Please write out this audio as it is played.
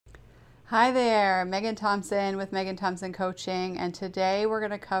Hi there, Megan Thompson with Megan Thompson Coaching, and today we're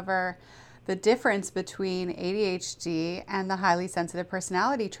going to cover the difference between ADHD and the highly sensitive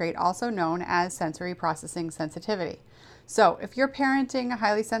personality trait, also known as sensory processing sensitivity. So, if you're parenting a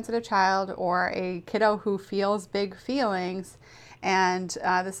highly sensitive child or a kiddo who feels big feelings, and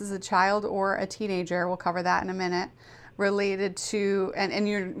this is a child or a teenager, we'll cover that in a minute, related to,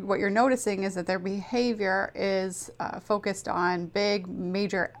 what you're noticing is that their behavior is focused on big,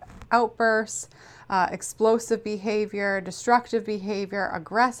 major outbursts, explosive behavior, destructive behavior,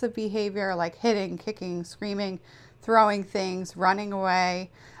 aggressive behavior like hitting, kicking, screaming, throwing things, running away,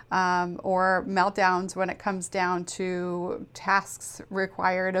 or meltdowns when it comes down to tasks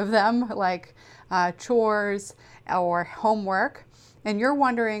required of them like chores or homework. And you're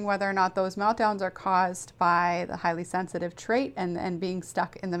wondering whether or not those meltdowns are caused by the highly sensitive trait and being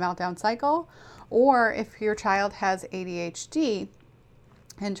stuck in the meltdown cycle, or if your child has ADHD,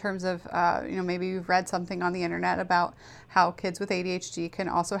 in terms of, maybe you've read something on the internet about how kids with ADHD can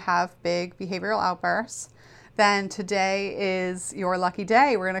also have big behavioral outbursts, then today is your lucky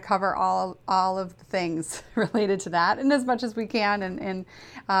day. We're going to cover all of the things related to that, and as much as we can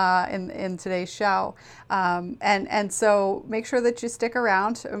in today's show. And so make sure that you stick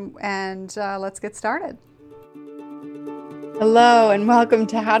around, and let's get started. Hello, and welcome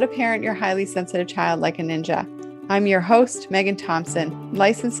to How to Parent Your Highly Sensitive Child Like a Ninja. I'm your host, Megan Thompson,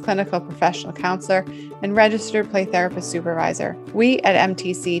 licensed clinical professional counselor and registered play therapist supervisor. We at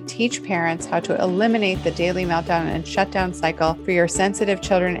MTC teach parents how to eliminate the daily meltdown and shutdown cycle for your sensitive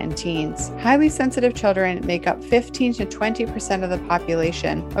children and teens. Highly sensitive children make up 15 to 20% of the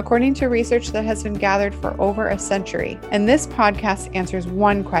population, according to research that has been gathered for over a century. And this podcast answers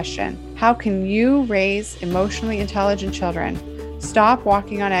one question: how can you raise emotionally intelligent children, stop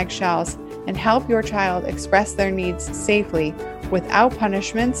walking on eggshells, and help your child express their needs safely without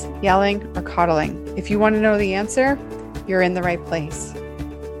punishments, yelling, or coddling? If you want to know the answer, you're in the right place.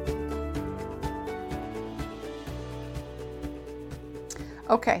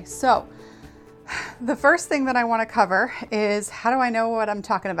 Okay, so the first thing that I want to cover is, how do I know what I'm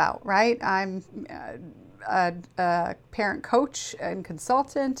talking about, right? I'm a parent coach and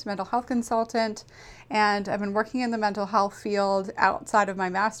consultant, mental health consultant, and I've been working in the mental health field outside of my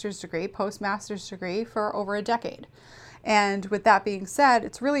master's degree, post-master's degree, for over a decade. And with that being said,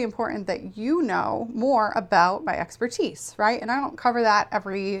 it's really important that you know more about my expertise, right? And I don't cover that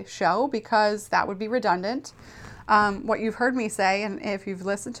every show because that would be redundant. What you've heard me say, and if you've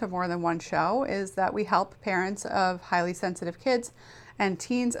listened to more than one show, is that we help parents of highly sensitive kids and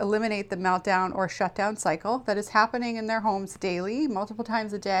teens eliminate the meltdown or shutdown cycle that is happening in their homes daily, multiple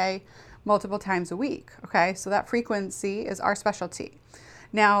times a day, multiple times a week. Okay, so that frequency is our specialty.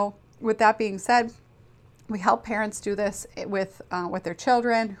 Now, with that being said, we help parents do this with their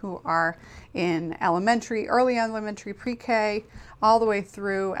children who are in early elementary, pre-K, all the way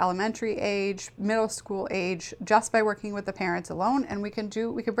through elementary age, middle school age, just by working with the parents alone. And we can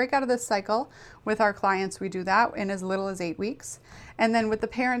break out of this cycle with our clients. We do that in as little as 8 weeks. And then with the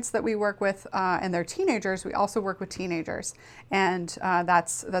parents that we work with and their teenagers, we also work with teenagers. And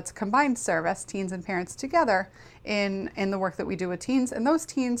that's combined service, teens and parents together, in the work that we do with teens. And those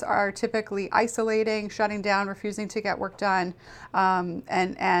teens are typically isolating, shutting down, refusing to get work done,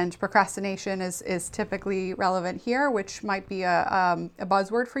 and procrastination is typically relevant here, which might be a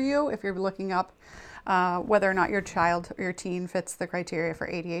buzzword for you if you're looking up whether or not your child or your teen fits the criteria for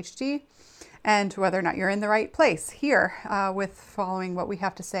ADHD, and whether or not you're in the right place here with following what we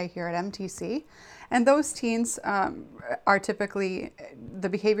have to say here at MTC. And those teens are typically, the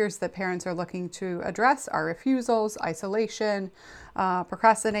behaviors that parents are looking to address are refusals, isolation,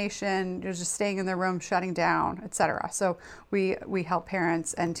 procrastination, just staying in their room, shutting down, etc. So we help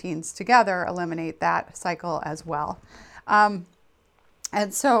parents and teens together eliminate that cycle as well.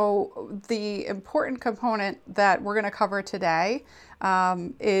 And so the important component that we're going to cover today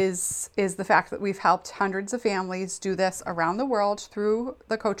is the fact that we've helped hundreds of families do this around the world through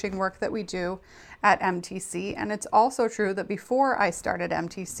the coaching work that we do at MTC. And it's also true that before I started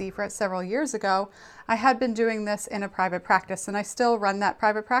MTC for several years ago, I had been doing this in a private practice, and I still run that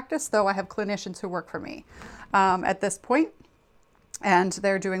private practice, though I have clinicians who work for me at this point. And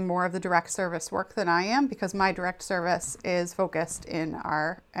they're doing more of the direct service work than I am, because my direct service is focused in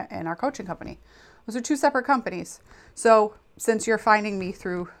our coaching company. Those are two separate companies. So since you're finding me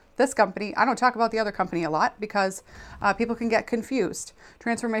through this company. I don't talk about the other company a lot because people can get confused.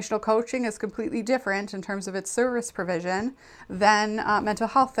 Transformational coaching is completely different in terms of its service provision than mental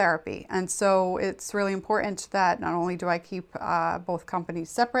health therapy. And so it's really important that not only do I keep both companies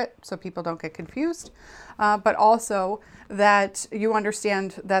separate so people don't get confused, but also that you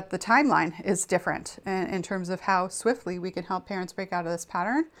understand that the timeline is different in terms of how swiftly we can help parents break out of this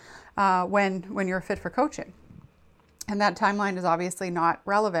pattern when you're fit for coaching. And that timeline is obviously not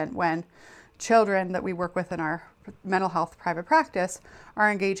relevant when children that we work with in our mental health private practice are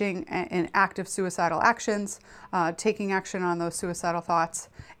engaging in active suicidal actions, taking action on those suicidal thoughts,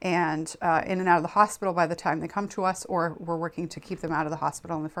 and in and out of the hospital by the time they come to us, or we're working to keep them out of the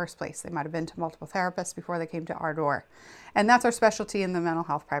hospital in the first place. They might have been to multiple therapists before they came to our door. And that's our specialty in the mental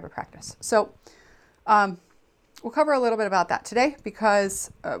health private practice. So we'll cover a little bit about that today because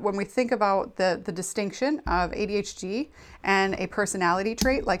when we think about the distinction of ADHD and a personality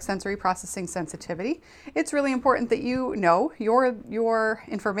trait like sensory processing sensitivity, it's really important that you know your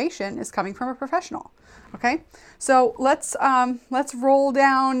information is coming from a professional. Okay, so let's roll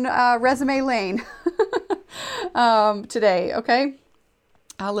down resume lane today. Okay,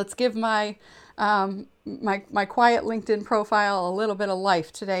 let's give my my quiet LinkedIn profile a little bit of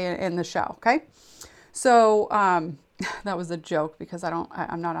life today in the show. Okay. So that was a joke because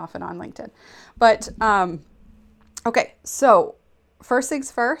I'm not often on LinkedIn, but okay. So first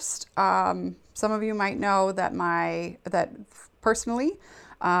things first, some of you might know that personally,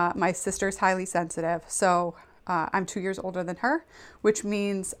 my sister's highly sensitive. So I'm 2 years older than her, which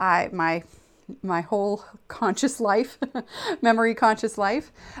means my whole conscious life, memory conscious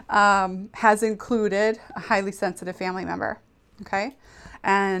life, has included a highly sensitive family member. Okay.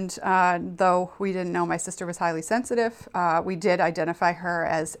 And though we didn't know my sister was highly sensitive, we did identify her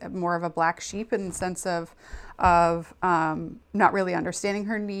as more of a black sheep in the sense of not really understanding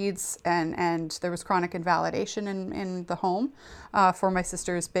her needs, and there was chronic invalidation in the home for my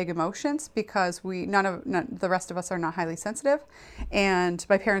sister's big emotions because none the rest of us are not highly sensitive, and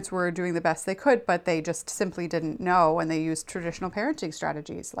my parents were doing the best they could, but they just simply didn't know, and they used traditional parenting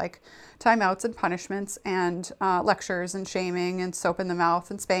strategies like timeouts and punishments and lectures and shaming and soap in the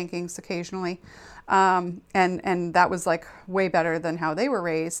mouth and spankings occasionally. And that was like way better than how they were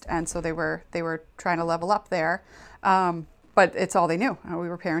raised. And so they were trying to level up there. But it's all they knew. We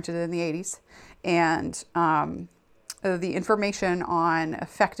were parented in the 80s, and the information on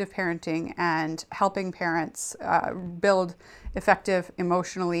effective parenting and helping parents build effective,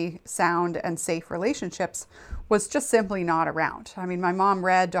 emotionally sound and safe relationships was just simply not around. I mean, my mom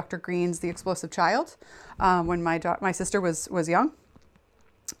read Dr. Green's The Explosive Child when my sister was young.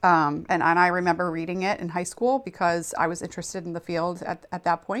 And I remember reading it in high school because I was interested in the field at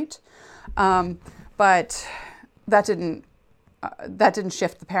that point. But that didn't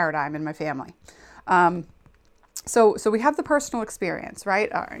shift the paradigm in my family. So we have the personal experience, right?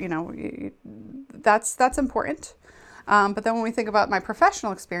 That's important. But then when we think about my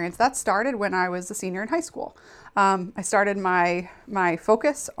professional experience, that started when I was a senior in high school. I started my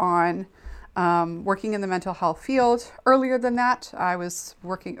focus on working in the mental health field. Earlier than that, I was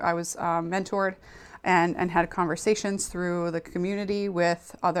mentored and had conversations through the community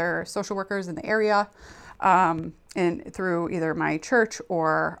with other social workers in the area, and through either my church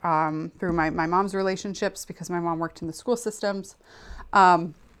or through my mom's relationships because my mom worked in the school systems.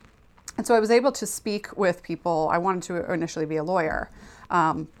 And so I was able to speak with people. I wanted to initially be a lawyer,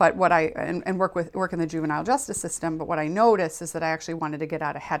 but work in the juvenile justice system. But what I noticed is that I actually wanted to get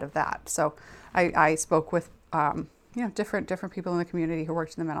out ahead of that. So I spoke with different people in the community who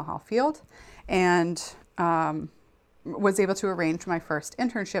worked in the mental health field, and was able to arrange my first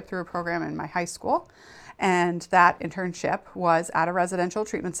internship through a program in my high school. And that internship was at a residential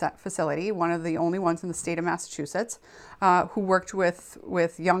treatment facility, one of the only ones in the state of Massachusetts, who worked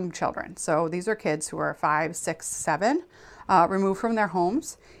with young children. So these are kids who are 5, 6, 7, removed from their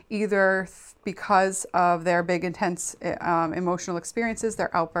homes, either because of their big, intense emotional experiences. Their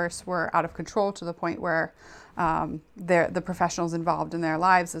outbursts were out of control to the point where the professionals involved in their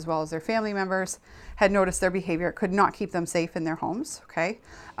lives, as well as their family members, had noticed their behavior could not keep them safe in their homes. Okay,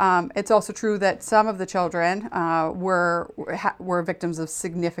 it's also true that some of the children were victims of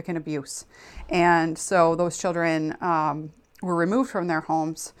significant abuse, and so those children were removed from their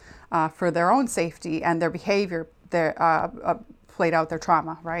homes for their own safety, and their behavior played out their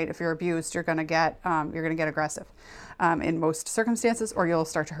trauma. Right, if you're abused, you're going to get aggressive in most circumstances, or you'll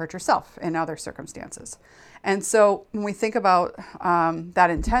start to hurt yourself in other circumstances. And so when we think about that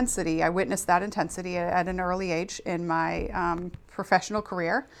intensity, I witnessed that intensity at an early age in my professional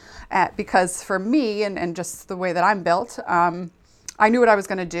career, because for me, and just the way that I'm built, I knew what I was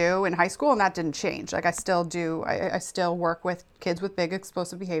going to do in high school, and that didn't change. Like I still do, I still work with kids with big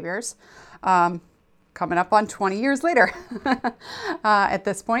explosive behaviors. Coming up on 20 years later at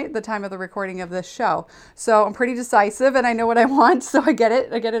this point, the time of the recording of this show. So I'm pretty decisive and I know what I want. So I get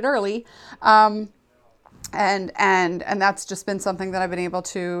it early. And that's just been something that I've been able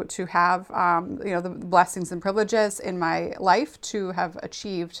to have, the blessings and privileges in my life to have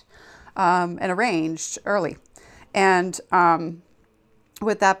achieved, and arranged early. And,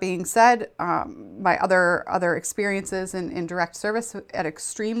 with that being said, my other experiences in direct service at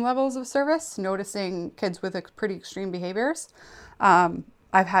extreme levels of service, noticing kids with pretty extreme behaviors. I've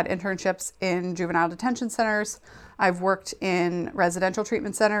had internships in juvenile detention centers. I've worked in residential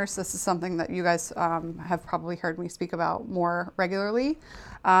treatment centers. This is something that you guys have probably heard me speak about more regularly,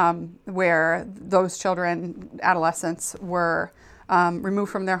 where those children, adolescents, were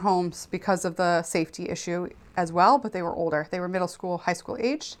removed from their homes because of the safety issue as well, but they were older. They were middle school, high school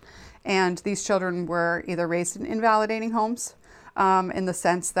aged. And these children were either raised in invalidating homes, in the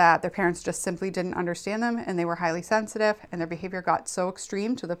sense that their parents just simply didn't understand them and they were highly sensitive, and their behavior got so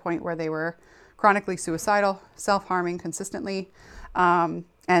extreme to the point where they were chronically suicidal, self-harming consistently, and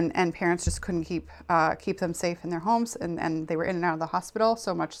parents just couldn't keep them safe in their homes, and they were in and out of the hospital,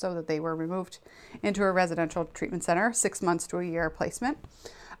 so much so that they were removed into a residential treatment center, 6 months to a year placement.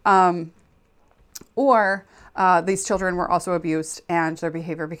 Or these children were also abused, and their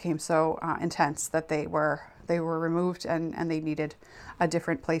behavior became so intense that they were removed, and they needed a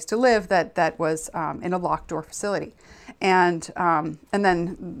different place to live that was in a locked door facility. And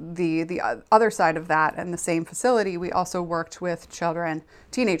then the other side of that, in the same facility, we also worked with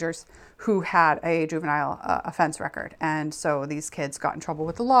teenagers who had a juvenile offense record. And so these kids got in trouble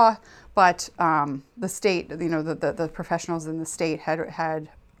with the law, but the state, the professionals in the state had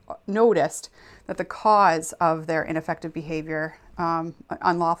noticed that the cause of their ineffective behavior,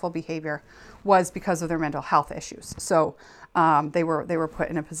 unlawful behavior, was because of their mental health issues. So they were put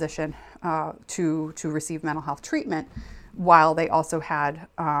in a position to receive mental health treatment, while they also had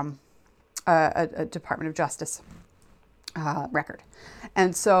a Department of Justice record.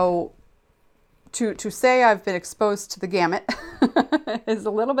 And so to say I've been exposed to the gamut is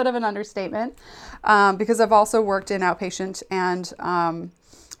a little bit of an understatement, because I've also worked in outpatient and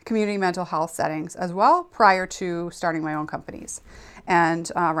community mental health settings as well, prior to starting my own companies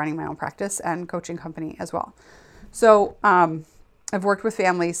and running my own practice and coaching company as well. So I've worked with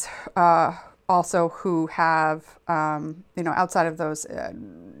families also who have, outside of those,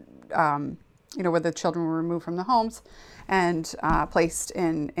 where the children were removed from the homes and placed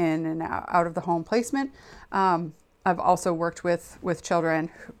in and out of the home placement. I've also worked with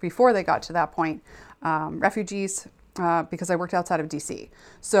children before they got to that point, refugees, because I worked outside of DC.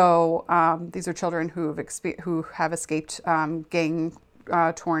 So these are children who have escaped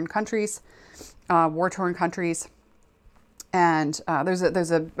gang-torn countries, war-torn countries, and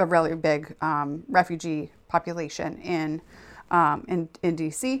there's a really big refugee population in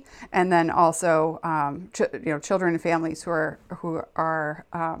DC, and then also children and families who are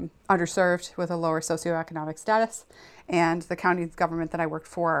underserved with a lower socioeconomic status, and the county government that I worked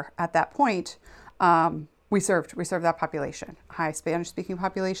for at that point. We served that population, high Spanish-speaking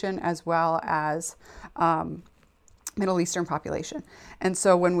population, as well as Middle Eastern population. And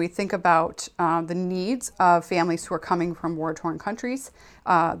so when we think about the needs of families who are coming from war-torn countries,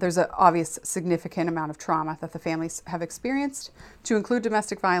 there's an obvious significant amount of trauma that the families have experienced, to include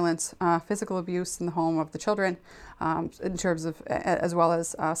domestic violence, physical abuse in the home of the children, in terms of, as well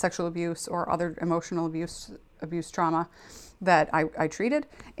as sexual abuse or other emotional abuse trauma that I treated,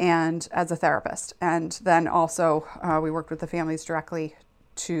 and as a therapist. And then also we worked with the families directly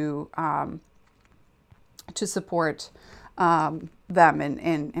to support them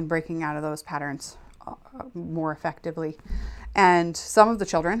in breaking out of those patterns more effectively. And some of the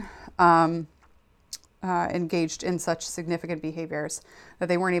children engaged in such significant behaviors that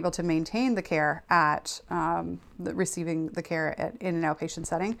they weren't able to maintain the care at receiving the care in an outpatient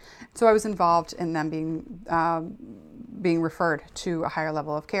setting. So I was involved in them being referred to a higher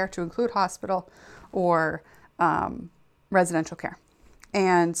level of care, to include hospital or residential care.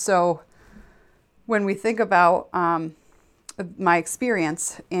 And so when we think about my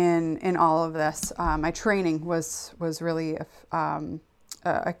experience in all of this, my training was really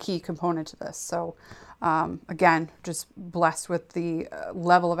a key component to this. So again, just blessed with the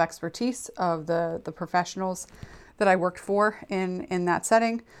level of expertise of the professionals that I worked for in that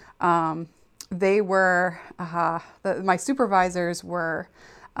setting. They were, my supervisors were,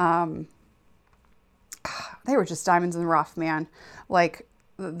 they were just diamonds in the rough, man. Like,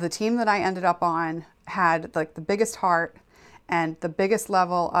 the team that I ended up on had like the biggest heart and the biggest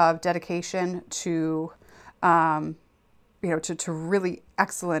level of dedication to, to really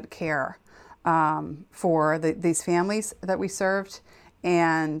excellent care for these families that we served,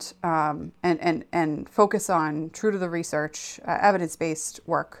 and focus on true to the research, evidence-based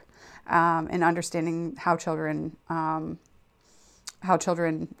work, and understanding how children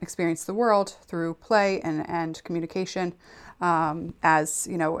experience the world through play and communication, as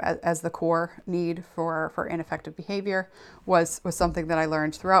the core need for ineffective behavior was something that I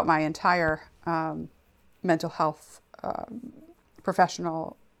learned throughout my entire mental health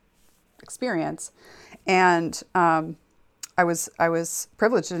professional experience. And I was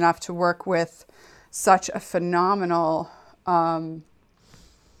privileged enough to work with such a phenomenal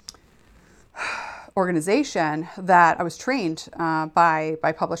organization that I was trained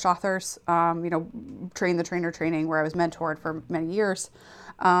by published authors, train the trainer training, where I was mentored for many years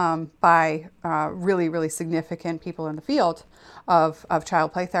by really, really significant people in the field of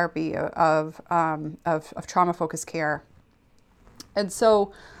child play therapy, of trauma-focused care. And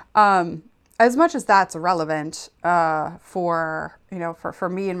so as much as that's irrelevant for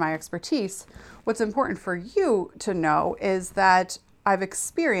me and my expertise, what's important for you to know is that I've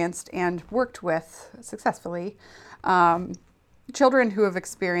experienced and worked with successfully children who have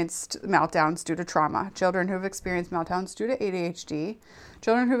experienced meltdowns due to trauma, children who have experienced meltdowns due to ADHD,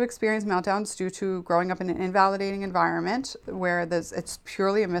 children who have experienced meltdowns due to growing up in an invalidating environment where it's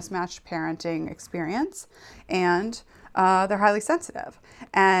purely a mismatched parenting experience, and they're highly sensitive.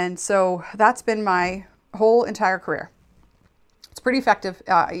 And so that's been my whole entire career. It's pretty effective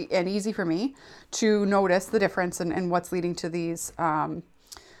and easy for me to notice the difference in what's leading to these,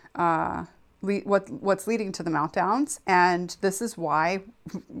 what's leading to the meltdowns. And this is why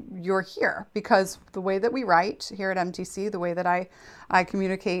you're here, because the way that we write here at MTC, the way that I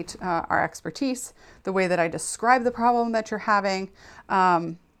communicate our expertise, the way that I describe the problem that you're having,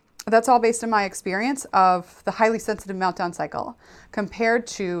 that's all based on my experience of the highly sensitive meltdown cycle compared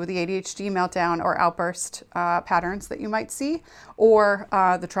to the ADHD meltdown or outburst patterns that you might see, or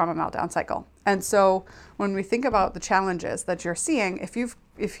the trauma meltdown cycle. And so when we think about the challenges that you're seeing, if you've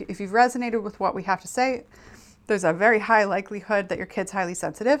resonated with what we have to say, there's a very high likelihood that your kid's highly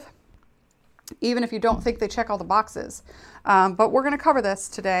sensitive, even if you don't think they check all the boxes. But we're going to cover this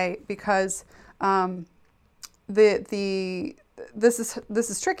today because this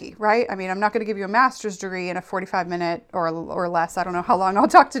is tricky, right? I mean, I'm not going to give you a master's degree in a 45-minute or less, I don't know how long I'll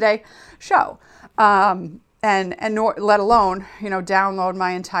talk today, show, and nor, let alone, download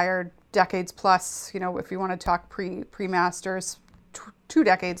my entire decades plus, if you want to talk pre-masters, 2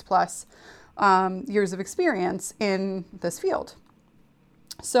 decades plus years of experience in this field.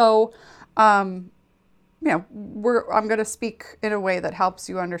 So, I'm going to speak in a way that helps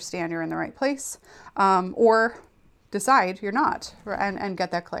you understand you're in the right place, or decide you're not, and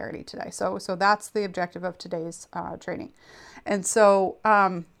get that clarity today. So that's the objective of today's training. And so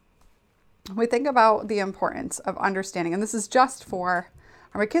we think about the importance of understanding, and this is just for,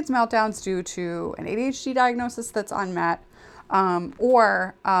 are my kids' meltdowns due to an ADHD diagnosis that's unmet,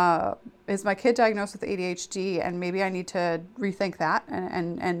 or is my kid diagnosed with ADHD and maybe I need to rethink that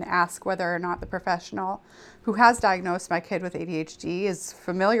and ask whether or not the professional who has diagnosed my kid with ADHD is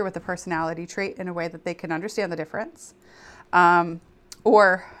familiar with the personality trait in a way that they can understand the difference.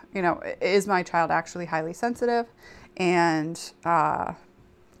 Or, is my child actually highly sensitive, and the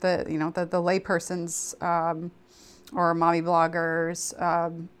layperson's or mommy bloggers,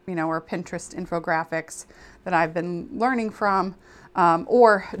 or Pinterest infographics that I've been learning from,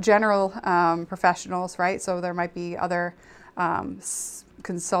 or general professionals, right? So there might be other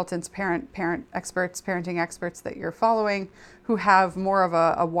consultants, parenting experts that you're following who have more of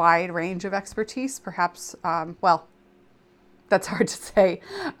a wide range of expertise, perhaps, that's hard to say.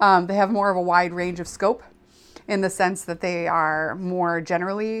 They have more of a wide range of scope in the sense that they are more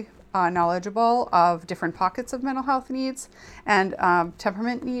generally knowledgeable of different pockets of mental health needs and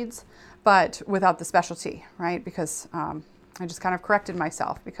temperament needs, but without the specialty, right? Because I just kind of corrected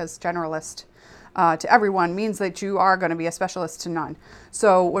myself, because generalist to everyone means that you are going to be a specialist to none.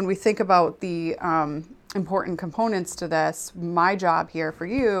 So when we think about the important components to this, my job here for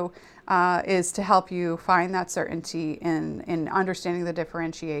you is to help you find that certainty in understanding the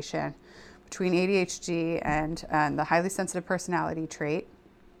differentiation between ADHD and the highly sensitive personality trait.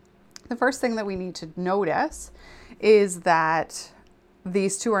 The first thing that we need to notice is that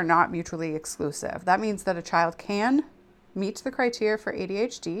these two are not mutually exclusive. That means that a child can meet the criteria for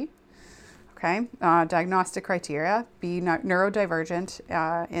ADHD, okay, diagnostic criteria, be neurodivergent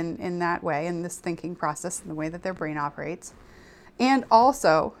in that way, in this thinking process, in the way that their brain operates, and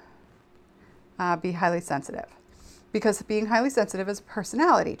also be highly sensitive. because being highly sensitive is a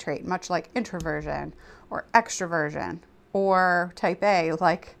personality trait, much like introversion or extroversion or type A,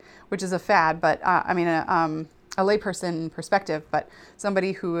 like, which is a fad, but a layperson perspective, but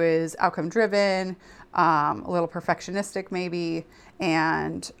somebody who is outcome driven, a little perfectionistic maybe,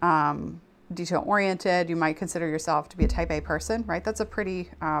 and detail oriented. You might consider yourself to be a type A person, right? That's a pretty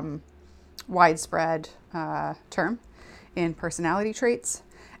widespread term in personality traits.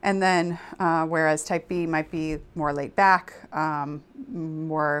 And then, whereas type B might be more laid back,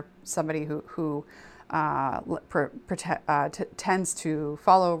 more somebody who tends to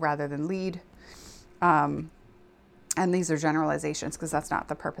follow rather than lead. And these are generalizations because that's not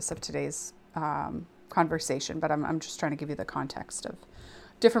the purpose of today's conversation, but I'm just trying to give you the context of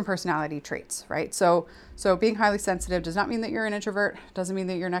different personality traits, right? So being highly sensitive does not mean that you're an introvert, doesn't mean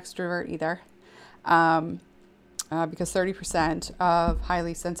that you're an extrovert either. Because 30% of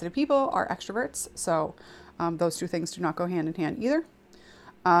highly sensitive people are extroverts. So those two things do not go hand in hand either.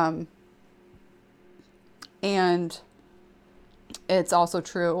 And it's also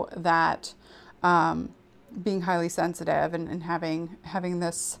true that being highly sensitive and having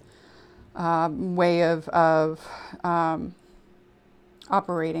this way of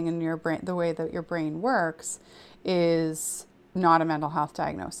operating in your brain, the way that your brain works, is not a mental health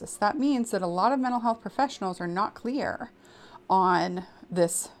diagnosis. That means that a lot of mental health professionals are not clear on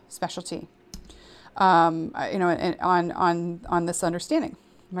this specialty, on this understanding.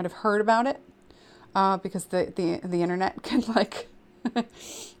 You might have heard about it because the internet can I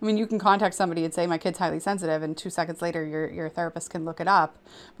mean, you can contact somebody and say, my kid's highly sensitive, and 2 seconds later, your therapist can look it up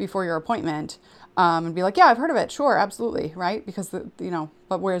before your appointment and be like, yeah, I've heard of it. Sure, absolutely, right? Because,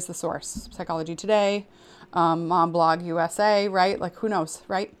 but where's the source? Psychology Today, Mom Blog USA, right? Like, who knows,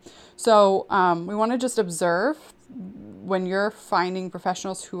 right? So we want to just observe when you're finding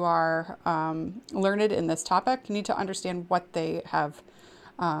professionals who are learned in this topic. You need to understand what they have,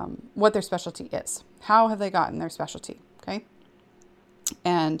 what their specialty is. How have they gotten their specialty, okay?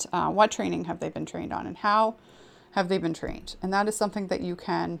 And what training have they been trained on, and how have they been trained? And that is something that you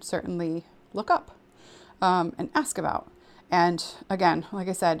can certainly look up and ask about. And again, like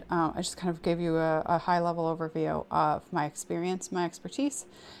I said, I just kind of gave you a high level overview of my experience, my expertise,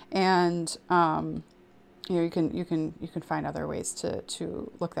 and you can find other ways to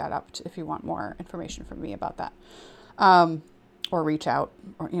look that up if you want more information from me about that, or reach out,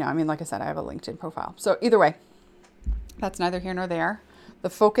 or like I said, I have a LinkedIn profile. So either way, that's neither here nor there. The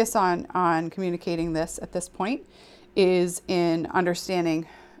focus on communicating this at this point is in understanding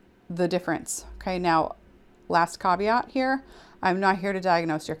the difference. Okay, now, last caveat here. I'm not here to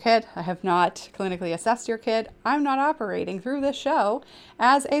diagnose your kid. I have not clinically assessed your kid. I'm not operating through this show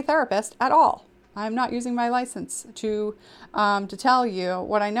as a therapist at all. I'm not using my license to tell you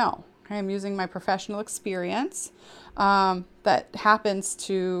what I know. Okay, I'm using my professional experience that happens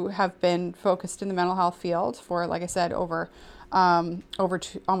to have been focused in the mental health field for, like I said, over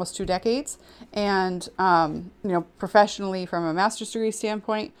almost 2 decades, and professionally from a master's degree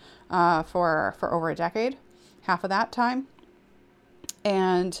standpoint for over a decade, half of that time.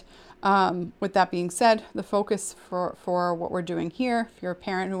 And with that being said, the focus for what we're doing here, if you're a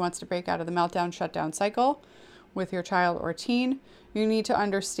parent who wants to break out of the meltdown shutdown cycle with your child or teen, you need to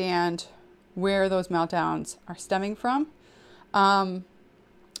understand where those meltdowns are stemming from.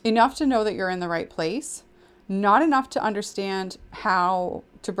 Enough to know that you're in the right place, not enough to understand how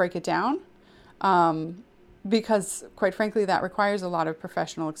to break it down, because quite frankly, that requires a lot of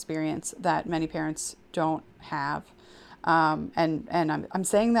professional experience that many parents don't have. And I'm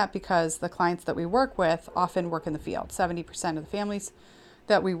saying that because the clients that we work with often work in the field. 70% of the families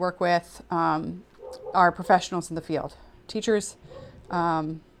that we work with are professionals in the field. Teachers,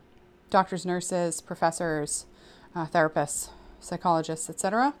 doctors, nurses, professors, therapists, psychologists,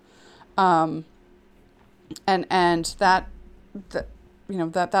 etc. And that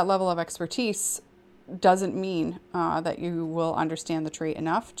level of expertise doesn't mean that you will understand the trait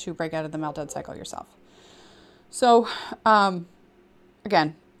enough to break out of the meltdown cycle yourself. So,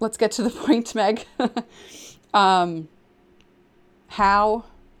 again, let's get to the point, Meg. How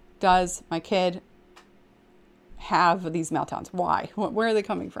does my kid have these meltdowns? Why? Where are they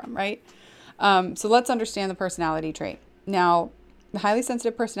coming from, right? So let's understand the personality trait. Now, the highly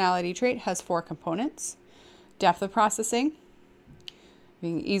sensitive personality trait has 4 components: depth of processing,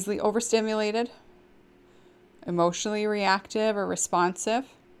 being easily overstimulated, emotionally reactive or responsive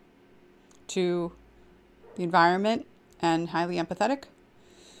to the environment, and highly empathetic,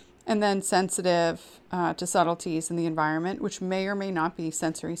 and then sensitive to subtleties in the environment, which may or may not be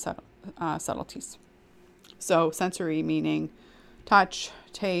sensory subtleties. So sensory meaning touch,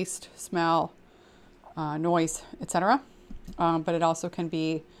 taste, smell, noise, etc. But it also can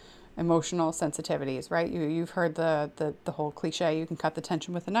be emotional sensitivities, right? You've heard the whole cliche, you can cut the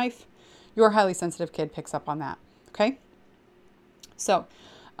tension with a knife. Your highly sensitive kid picks up on that, okay? So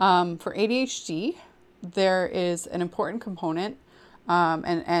for ADHD, there is an important component,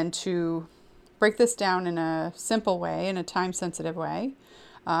 and to break this down in a simple way, in a time-sensitive way,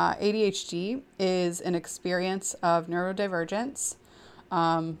 ADHD is an experience of neurodivergence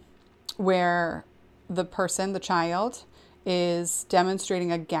where the person, the child, is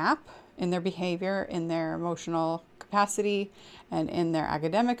demonstrating a gap in their behavior, in their emotional capacity, and in their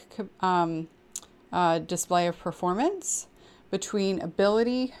academic display of performance between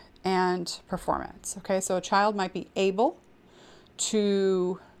ability and performance. Okay, so a child might be able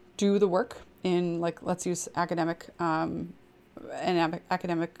to do the work in, like, let's use academic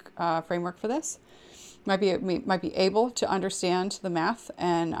framework for this. Might be able to understand the math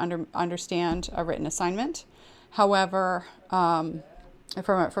and understand a written assignment. However,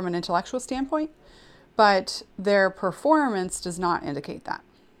 from an intellectual standpoint, but their performance does not indicate that.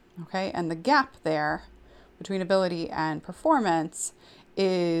 Okay, and the gap there between ability and performance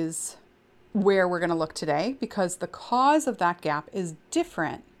is where we're going to look today, because the cause of that gap is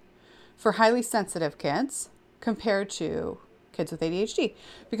different for highly sensitive kids compared to kids with ADHD.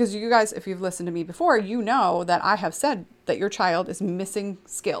 Because you guys, if you've listened to me before, you know that I have said that your child is missing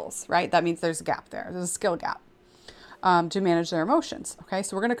skills, right? That means there's a gap there. There's a skill gap to manage their emotions. Okay,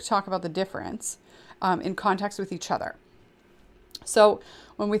 so we're going to talk about the difference in context with each other. So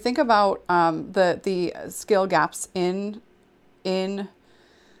when we think about the skill gaps in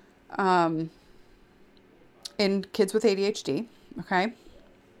kids with ADHD, okay,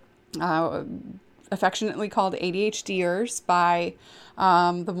 affectionately called ADHDers by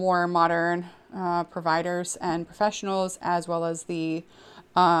the more modern providers and professionals, as well as people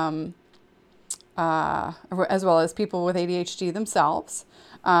with ADHD themselves.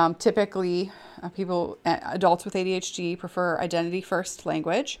 Typically, adults with ADHD prefer identity first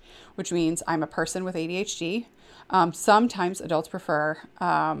language, which means I'm a person with ADHD. Sometimes adults prefer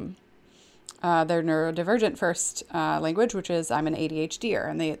their neurodivergent first language, which is I'm an ADHDer,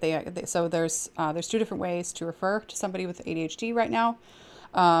 and so there's two different ways to refer to somebody with ADHD right now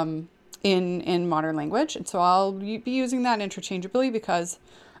in modern language, and so I'll be using that interchangeably because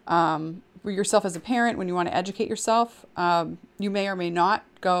yourself as a parent, when you want to educate yourself, you may or may not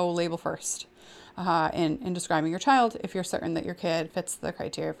go label first in describing your child if you're certain that your kid fits the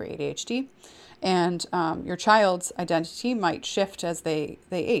criteria for ADHD, and your child's identity might shift as they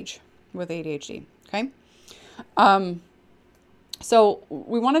age with ADHD. Okay. So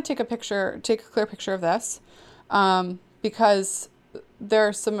we want to take a clear picture of this, because there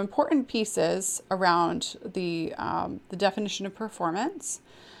are some important pieces around the definition of performance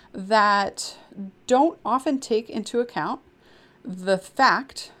that don't often take into account the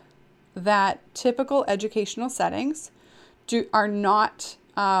fact that typical educational settings are not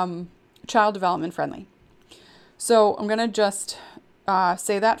child development friendly. So I'm going to just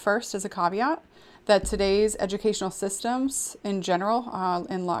say that first as a caveat, that today's educational systems in general,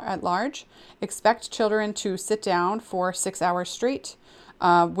 at large, expect children to sit down for 6 hours straight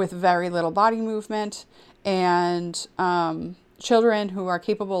with very little body movement, and children who are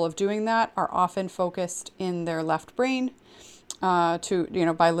capable of doing that are often focused in their left brain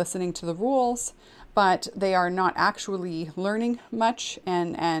by listening to the rules, but they are not actually learning much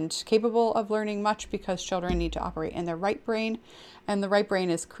and capable of learning much, because children need to operate in their right brain, and the right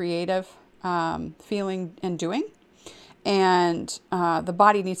brain is creative, feeling and doing, and the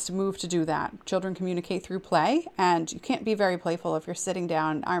body needs to move to do that. Children communicate through play, and you can't be very playful if you're sitting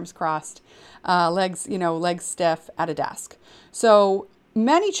down, arms crossed, legs stiff at a desk. So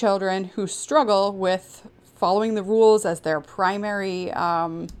many children who struggle with following the rules as their primary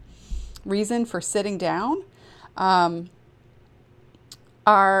reason for sitting down are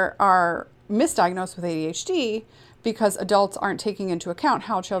misdiagnosed with ADHD, because adults aren't taking into account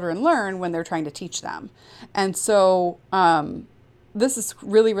how children learn when they're trying to teach them. And so this is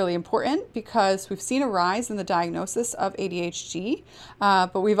really, really important, because we've seen a rise in the diagnosis of ADHD,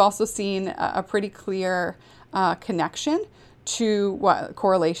 but we've also seen a pretty clear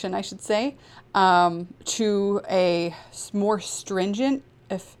correlation, I should say, to a more stringent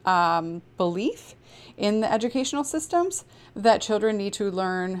belief in the educational systems that children need to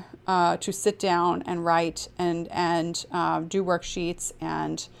learn to sit down and write and do worksheets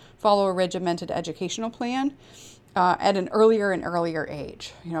and follow a regimented educational plan at an earlier and earlier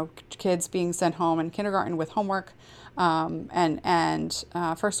age. Kids being sent home in kindergarten with homework and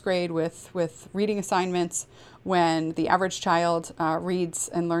first grade with reading assignments when the average child reads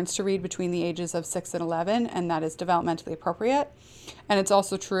and learns to read between the ages of 6 and 11, and that is developmentally appropriate. And it's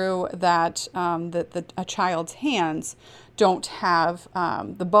also true that a child's hands don't have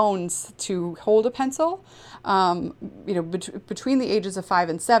the bones to hold a pencil. Between the ages of 5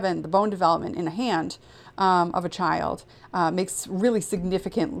 and 7, the bone development in a hand of a child makes really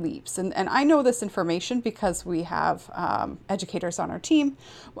significant leaps. And I know this information because we have educators on our team,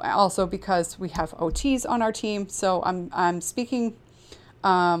 also because we have OTs on our team. So I'm speaking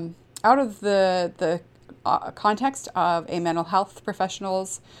out of the context of a mental health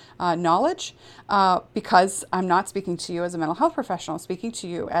professional's knowledge, because I'm not speaking to you as a mental health professional. I'm speaking to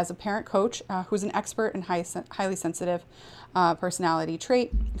you as a parent coach who's an expert in highly sensitive personality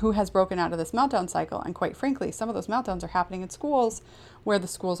trait, who has broken out of this meltdown cycle. And quite frankly, some of those meltdowns are happening in schools where the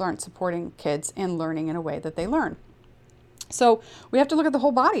schools aren't supporting kids in learning in a way that they learn. So we have to look at the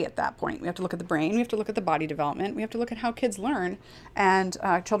whole body at that point. We have to look at the brain. We have to look at the body development. We have to look at how kids learn, and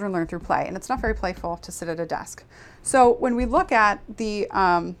children learn through play. And it's not very playful to sit at a desk. So when we look at the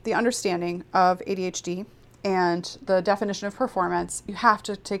understanding of ADHD and the definition of performance, you have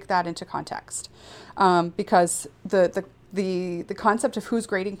to take that into context, because the concept of who's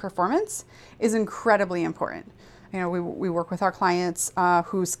grading performance is incredibly important. We work with our clients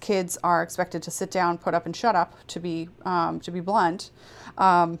whose kids are expected to sit down, put up, and shut up, to be blunt,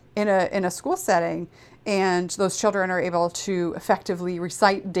 in a school setting, and those children are able to effectively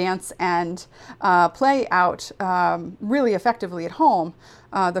recite, dance, and play out really effectively at home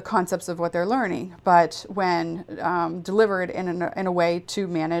the concepts of what they're learning. But when delivered in a way to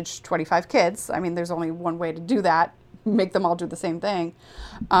manage 25 kids, I mean, there's only one way to do that: make them all do the same thing.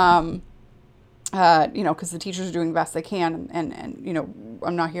 Because the teachers are doing the best they can, and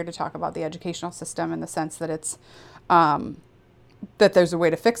I'm not here to talk about the educational system in the sense that it's that there's a way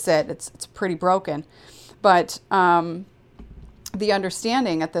to fix it. It's pretty broken, but the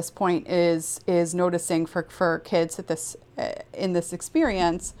understanding at this point is noticing for kids at this in this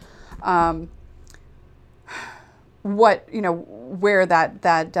experience, where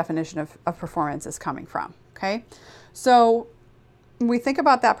that definition of performance is coming from. Okay, so we think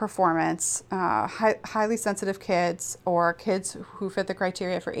about that performance, highly sensitive kids, or kids who fit the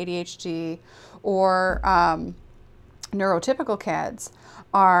criteria for ADHD, or neurotypical kids,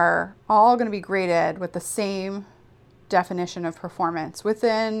 are all going to be graded with the same definition of performance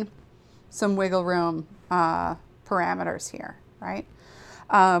within some wiggle room parameters here, right?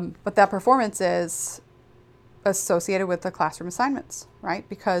 But that performance is associated with the classroom assignments, right?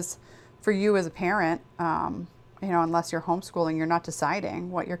 Because for you as a parent, unless you're homeschooling, you're not deciding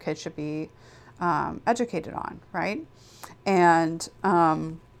what your kid should be educated on, right? And,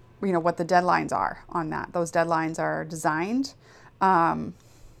 what the deadlines are on that. Those deadlines are designed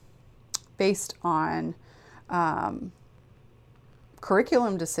based on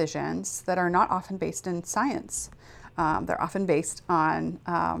curriculum decisions that are not often based in science. They're often based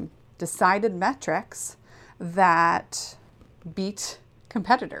on decided metrics that beat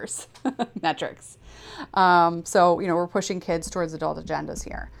competitors' metrics. So we're pushing kids towards adult agendas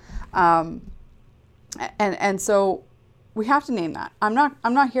here, and so we have to name that. I'm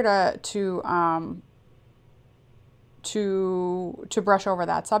not here to brush over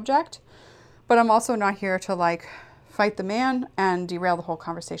that subject, but I'm also not here to fight the man and derail the whole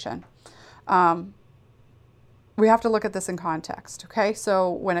conversation. We have to look at this in context. Okay,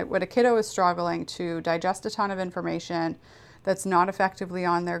 so when a kiddo is struggling to digest a ton of information that's not effectively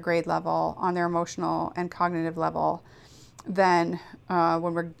on their grade level, on their emotional and cognitive level, then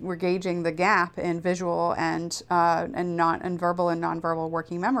when we're gauging the gap in visual and verbal and nonverbal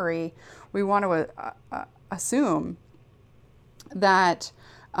working memory, we want to assume that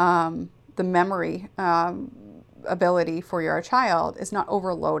the memory ability for your child is not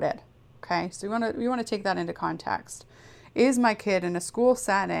overloaded. Okay, so we want to take that into context. Is my kid in a school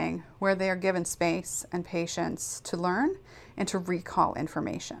setting where they are given space and patience to learn and to recall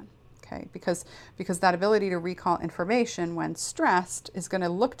information? Okay, because that ability to recall information when stressed is going to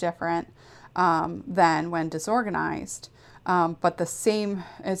look different than when disorganized. But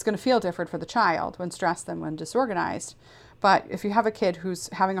it's going to feel different for the child when stressed than when disorganized. But if you have a kid who's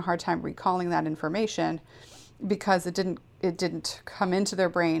having a hard time recalling that information because it didn't come into their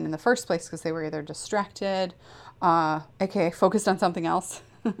brain in the first place because they were either distracted, aka focused on something else,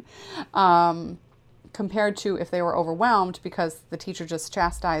 compared to if they were overwhelmed because the teacher just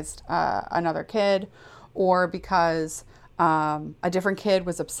chastised another kid, or because a different kid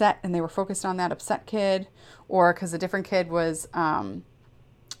was upset and they were focused on that upset kid, or because a different kid was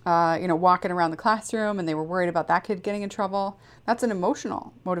walking around the classroom and they were worried about that kid getting in trouble. That's an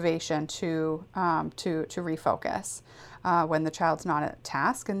emotional motivation to refocus when the child's not at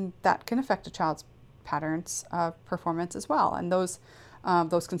task, and that can affect a child's patterns of performance as well. And those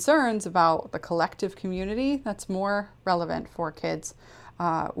concerns about the collective community, that's more relevant for kids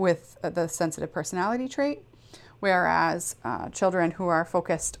with the sensitive personality trait. Whereas children who are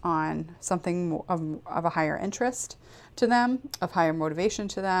focused on something of a higher interest to them, of higher motivation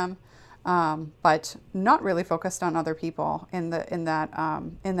to them, but not really focused on other people in that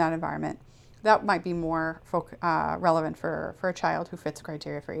environment, that might be more relevant for a child who fits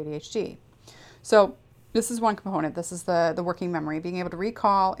criteria for ADHD. So this is one component. This is the working memory, being able to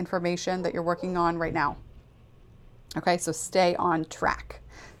recall information that you're working on right now. Okay, so stay on track,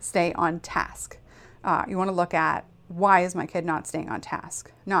 stay on task. You want to look at, why is my kid not staying on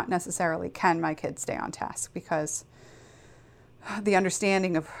task? Not necessarily, can my kid stay on task? Because the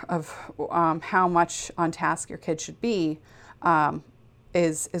understanding of how much on task your kid should be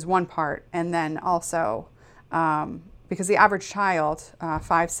is one part. And then also, because the average child,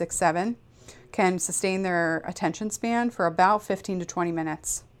 5, 6, 7, can sustain their attention span for about 15 to 20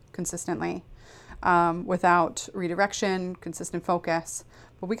 minutes consistently without redirection, consistent focus.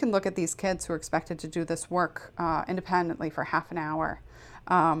 But we can look at these kids who are expected to do this work independently for half an hour,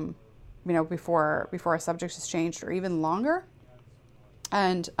 before a subject is changed, or even longer.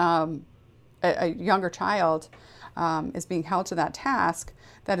 And a younger child is being held to that task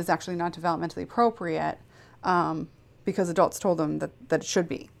that is actually not developmentally appropriate because adults told them that it should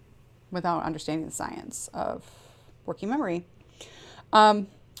be, without understanding the science of working memory.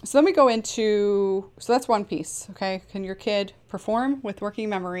 So then we go into, so that's one piece, okay? Can your kid perform with working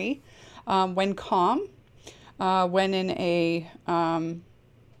memory when calm, when in a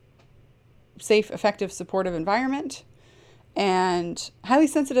safe, effective, supportive environment? And highly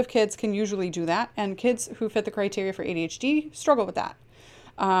sensitive kids can usually do that, and kids who fit the criteria for ADHD struggle with that.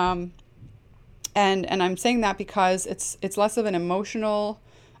 And I'm saying that because it's less of an emotional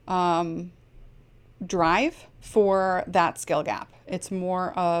drive for that skill gap. It's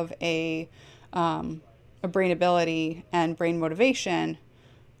more of a brain ability and brain motivation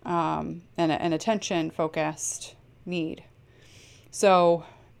and an attention focused need. So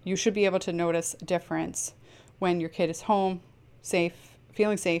you should be able to notice a difference when your kid is home,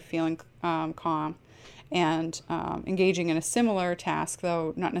 feeling calm, and engaging in a similar task,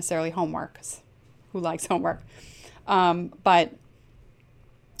 though not necessarily homework, 'cause who likes homework? But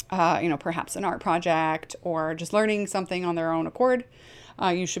perhaps an art project or just learning something on their own accord,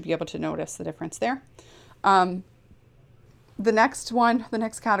 you should be able to notice the difference there. The next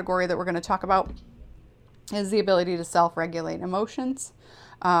category that we're going to talk about is the ability to self-regulate emotions.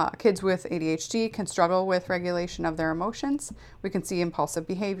 Kids with ADHD can struggle with regulation of their emotions. We can see impulsive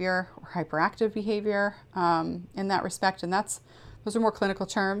behavior or hyperactive behavior in that respect, and those are more clinical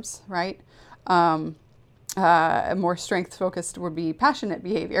terms, right? More strength-focused would be passionate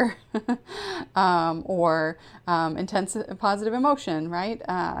behavior or intense positive emotion, right?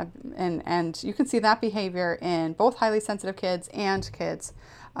 And you can see that behavior in both highly sensitive kids and kids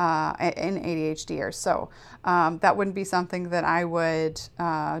in ADHDers. So that wouldn't be something that I would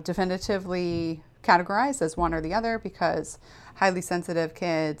definitively categorize as one or the other, because highly sensitive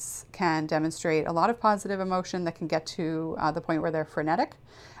kids can demonstrate a lot of positive emotion that can get to the point where they're frenetic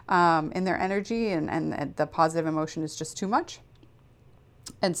in their energy, and the positive emotion is just too much.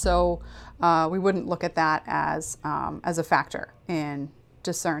 And so we wouldn't look at that as a factor in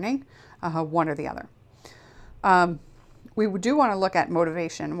discerning one or the other. We do want to look at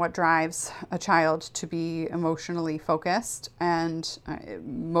motivation, what drives a child to be emotionally focused and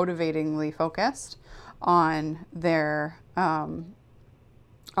motivatingly focused on their on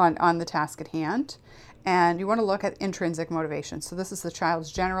the task at hand. And you want to look at intrinsic motivation. So this is the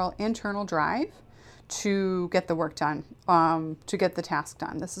child's general internal drive to get the work done, to get the task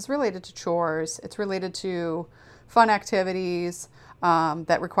done. This is related to chores. It's related to fun activities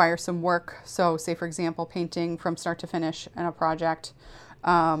that require some work. So say, for example, painting from start to finish in a project,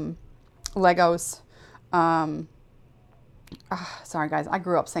 Legos. Sorry, guys, I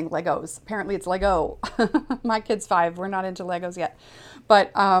grew up saying Legos. Apparently it's Lego. My kid's 5. We're not into Legos yet.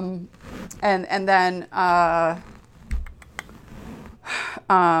 But, and then I'm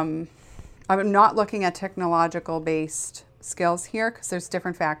not looking at technological-based skills here because there's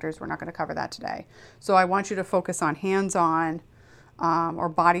different factors. We're not going to cover that today. So I want you to focus on hands-on or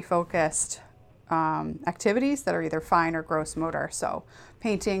body-focused activities that are either fine or gross motor. So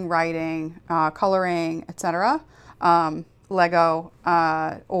painting, writing, coloring, etc. Lego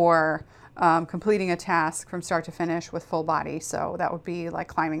or completing a task from start to finish with full body. So that would be like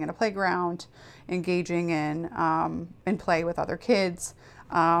climbing in a playground, engaging in play with other kids,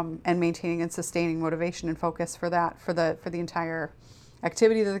 and maintaining and sustaining motivation and focus for the entire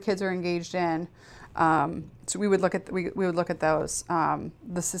activity that the kids are engaged in. So we would look at those,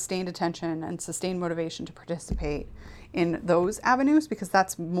 the sustained attention and sustained motivation to participate in those avenues, because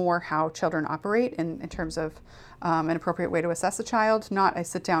that's more how children operate in terms of an appropriate way to assess a child. Not I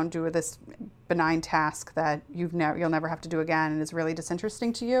sit down, do this benign task that you'll never have to do again and is really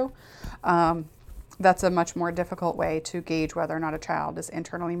disinteresting to you. That's a much more difficult way to gauge whether or not a child is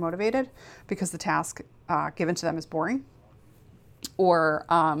internally motivated, because the task given to them is boring or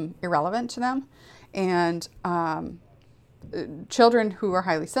irrelevant to them. And children who are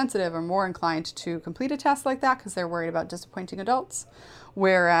highly sensitive are more inclined to complete a task like that because they're worried about disappointing adults,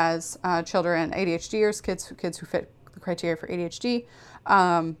 whereas children, ADHDers, kids who fit the criteria for ADHD,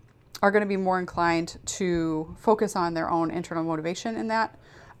 are going to be more inclined to focus on their own internal motivation in that,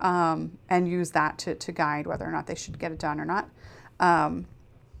 and use that to guide whether or not they should get it done or not.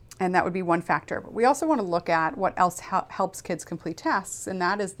 And that would be one factor. But we also want to look at what else helps kids complete tasks, and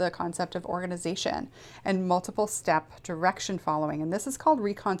that is the concept of organization and multiple step direction following. And this is called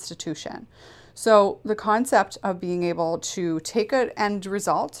reconstitution. So the concept of being able to take an end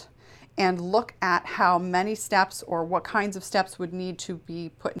result and look at how many steps or what kinds of steps would need to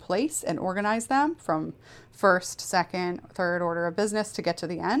be put in place and organize them from first, second, third order of business to get to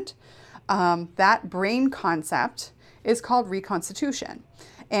the end. That brain concept is called reconstitution.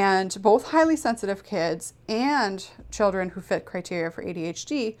 And both highly sensitive kids and children who fit criteria for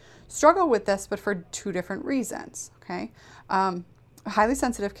ADHD struggle with this, but for two different reasons, okay? Highly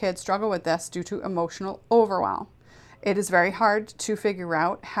sensitive kids struggle with this due to emotional overwhelm. It is very hard to figure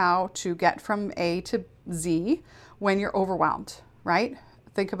out how to get from A to Z when you're overwhelmed, right?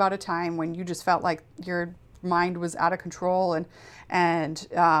 Think about a time when you just felt like your mind was out of control and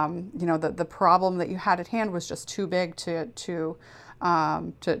the problem that you had at hand was just too big to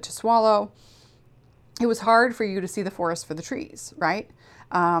swallow. It was hard for you to see the forest for the trees, right?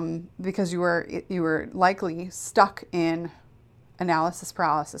 Because you were likely stuck in analysis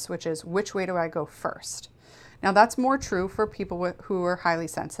paralysis, which is, which way do I go first? Now that's more true for people who are highly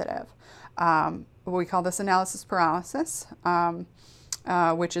sensitive. We call this analysis paralysis,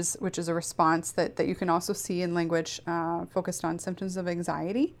 which is a response that you can also see in language focused on symptoms of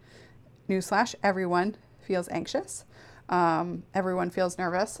anxiety. Newsflash: everyone feels anxious. Everyone feels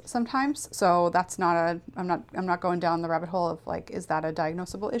nervous sometimes. So that's not I'm not going down the rabbit hole of like, is that a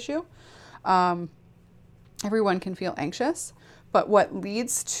diagnosable issue? Everyone can feel anxious, but what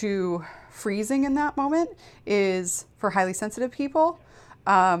leads to freezing in that moment is, for highly sensitive people,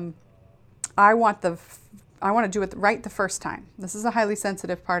 I want to do it right the first time. This is a highly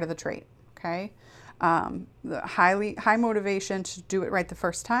sensitive part of the trait. Okay, the high motivation to do it right the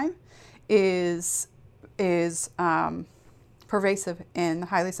first time is pervasive in the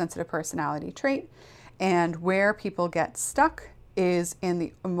highly sensitive personality trait, and where people get stuck is in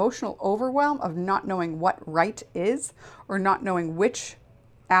the emotional overwhelm of not knowing what right is, or not knowing which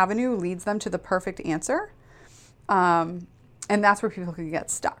avenue leads them to the perfect answer, and that's where people can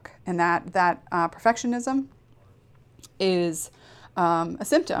get stuck. And that perfectionism is a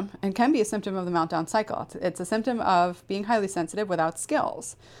symptom, and can be a symptom of the meltdown cycle. It's a symptom of being highly sensitive without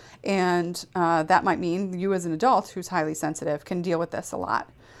skills. And that might mean you as an adult who's highly sensitive can deal with this a lot.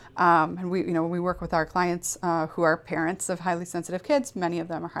 And we work with our clients who are parents of highly sensitive kids. Many of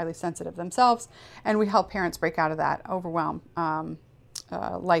them are highly sensitive themselves, and we help parents break out of that overwhelm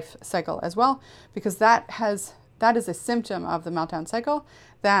life cycle as well, because that is a symptom of the meltdown cycle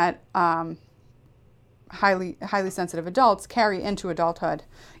that highly sensitive adults carry into adulthood,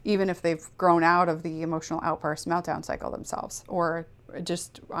 even if they've grown out of the emotional outburst meltdown cycle themselves, or it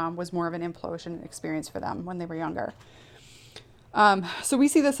just was more of an implosion experience for them when they were younger. So we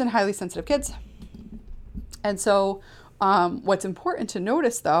see this in highly sensitive kids. And so what's important to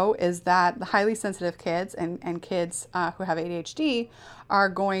notice, though, is that the highly sensitive kids and kids who have ADHD are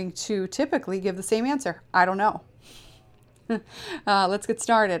going to typically give the same answer: I don't know. Let's get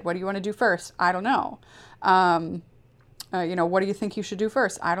started. What do you want to do first? I don't know. What do you think you should do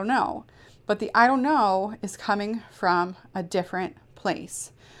first? I don't know. But the I don't know is coming from a different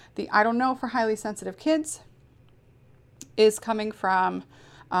place. The I don't know for highly sensitive kids is coming from,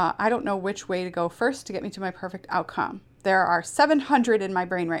 I don't know which way to go first to get me to my perfect outcome. There are 700 in my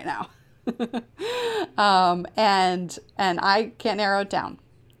brain right now. And I can't narrow it down.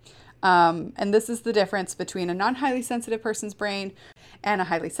 And this is the difference between a non-highly sensitive person's brain and a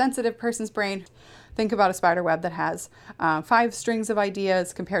highly sensitive person's brain. Think about a spider web that has 5 strings of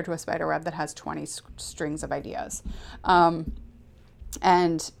ideas compared to a spider web that has 20 strings of ideas.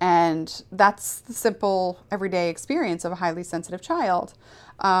 And that's the simple everyday experience of a highly sensitive child,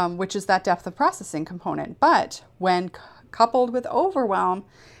 which is that depth of processing component. But when coupled with overwhelm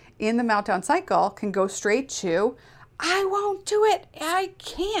in the meltdown cycle, can go straight to, I won't do it, I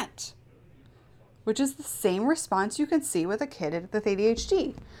can't, which is the same response you can see with a kid with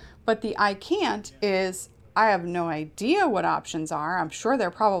ADHD. But the I can't is, I have no idea what options are. I'm sure there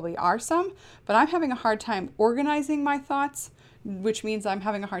probably are some, but I'm having a hard time organizing my thoughts, which means I'm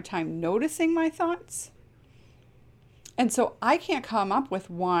having a hard time noticing my thoughts. And so I can't come up with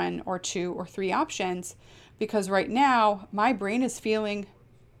 1 or 2 or 3 options because right now my brain is feeling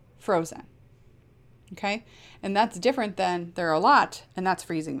frozen. Okay? And that's different than there are a lot, and that's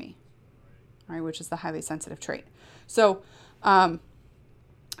freezing me, all right, which is the highly sensitive trait. So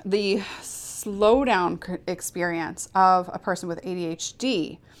the slowdown experience of a person with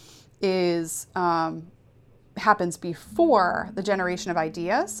ADHD is happens before the generation of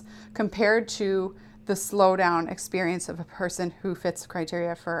ideas compared to the slowdown experience of a person who fits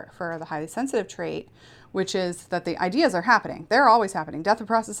criteria for the highly sensitive trait, which is that the ideas are happening. They're always happening. Depth of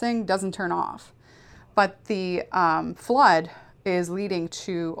processing doesn't turn off. But the flood is leading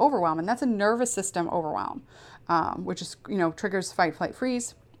to overwhelm, and that's a nervous system overwhelm, which is, triggers fight, flight,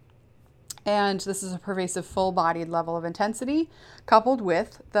 freeze. And this is a pervasive full-bodied level of intensity coupled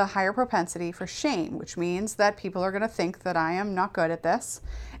with the higher propensity for shame, which means that people are going to think that I am not good at this.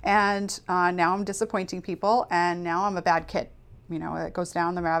 And now I'm disappointing people, and now I'm a bad kid. It goes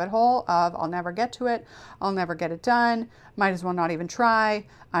down the rabbit hole of I'll never get to it. I'll never get it done. Might as well not even try.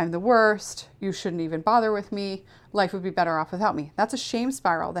 I'm the worst. You shouldn't even bother with me. Life would be better off without me. That's a shame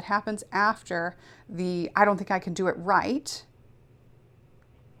spiral that happens after the I don't think I can do it right.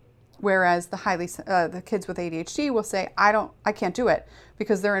 Whereas the kids with ADHD will say, I can't do it,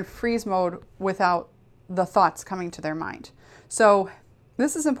 because they're in freeze mode without the thoughts coming to their mind. So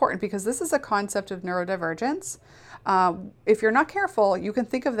this is important because this is a concept of neurodivergence. If you're not careful, you can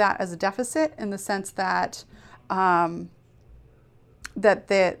think of that as a deficit in the sense that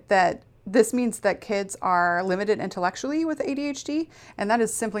that this means that kids are limited intellectually with ADHD, and that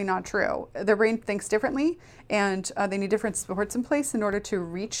is simply not true. Their brain thinks differently, and they need different supports in place in order to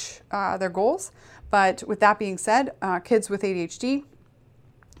reach their goals. But with that being said, kids with ADHD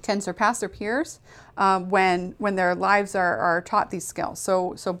can surpass their peers when their lives are taught these skills.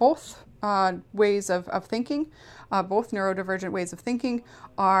 So both ways of thinking, both neurodivergent ways of thinking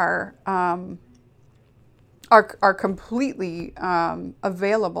are completely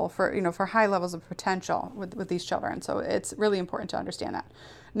available for high levels of potential with these children. So it's really important to understand that.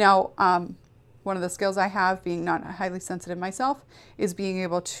 Now, one of the skills I have, being not highly sensitive myself, is being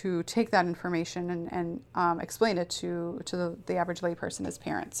able to take that information and explain it to the average layperson as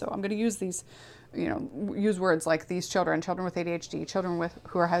parents. So I'm going to use these, use words like these children with ADHD, children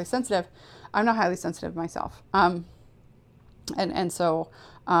who are highly sensitive. I'm not highly sensitive myself. So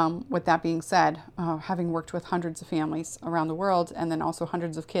with that being said, having worked with hundreds of families around the world and then also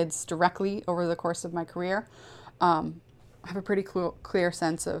hundreds of kids directly over the course of my career, I have a pretty clear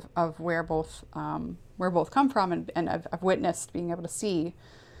sense of where both come from, and I've witnessed being able to see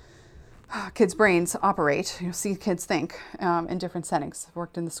kids' brains operate, see kids think in different settings. I've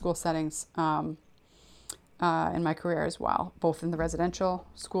worked in the school settings in my career as well, both in the residential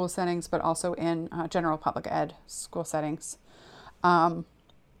school settings, but also in general public ed school settings.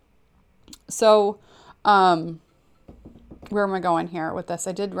 Where am I going here with this?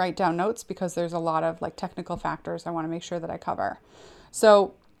 I did write down notes because there's a lot of technical factors I want to make sure that I cover.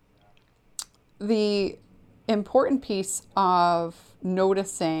 So the important piece of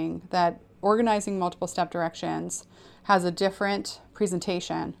noticing that organizing multiple step directions has a different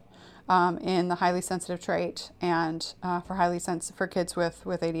presentation in the highly sensitive trait, and for kids with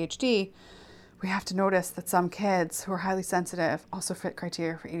ADHD, we have to notice that some kids who are highly sensitive also fit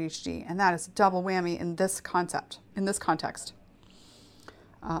criteria for ADHD, and that is a double whammy in this context.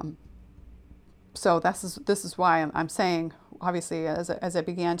 So this is why I'm saying, obviously, as I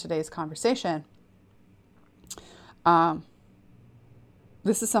began today's conversation,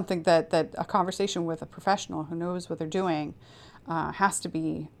 this is something that a conversation with a professional who knows what they're doing has to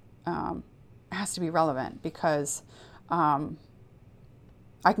be relevant, because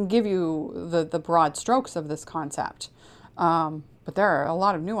I can give you the broad strokes of this concept, but there are a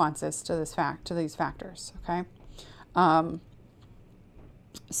lot of nuances to these factors. Okay, I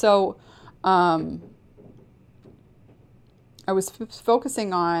was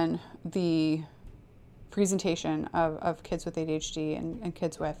focusing on the presentation of kids with ADHD and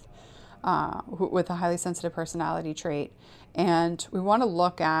kids with a highly sensitive personality trait. And we want to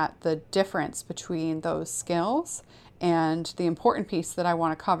look at the difference between those skills. And the important piece that I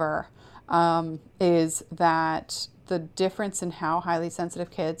want to cover is that the difference in how highly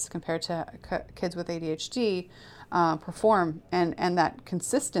sensitive kids compared to kids with ADHD perform, and that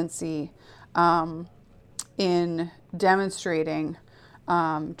consistency in demonstrating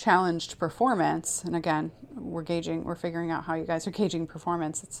challenged performance. And again, we're figuring out how you guys are gauging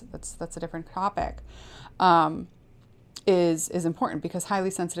performance. That's a different topic. Is important, because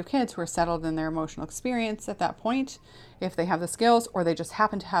highly sensitive kids who are settled in their emotional experience at that point, if they have the skills or they just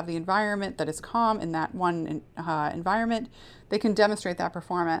happen to have the environment that is calm in that one environment, they can demonstrate that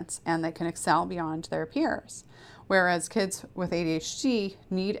performance and they can excel beyond their peers. Whereas kids with ADHD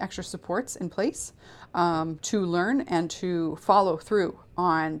need extra supports in place to learn and to follow through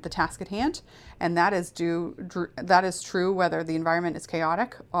on the task at hand. And that is true whether the environment is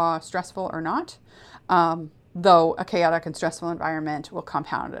chaotic, stressful or not. Though a chaotic and stressful environment will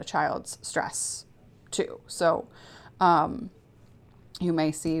compound a child's stress too. So you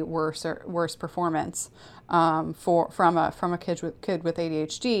may see worse performance from a kid with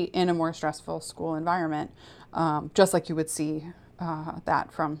ADHD in a more stressful school environment, just like you would see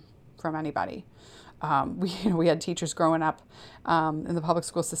that from anybody. We had teachers growing up in the public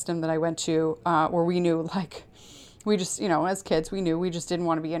school system that I went to where we knew, like, we just, as kids, we knew we just didn't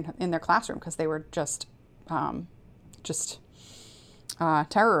want to be in their classroom because they were just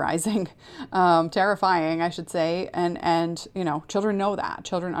terrorizing, terrifying, I should say. And children know that.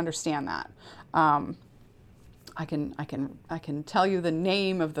 Children understand that. I can tell you the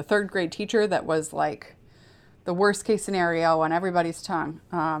name of the third grade teacher that was like the worst case scenario on everybody's tongue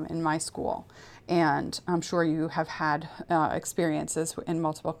in my school. And I'm sure you have had experiences in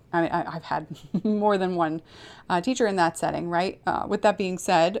multiple. I've had more than one teacher in that setting, right? With that being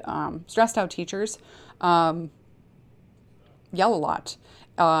said, stressed out teachers yell a lot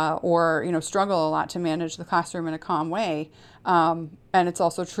or struggle a lot to manage the classroom in a calm way. And it's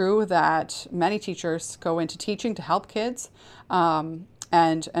also true that many teachers go into teaching to help kids, and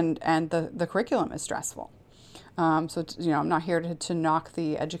the curriculum is stressful. So I'm not here to knock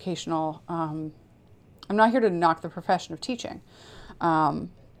the educational. I'm not here to knock the profession of teaching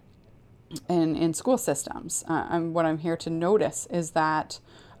in school systems. What I'm here to notice is that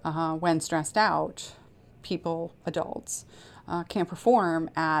when stressed out, adults, can't perform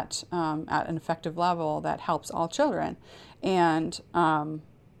at an effective level that helps all children, and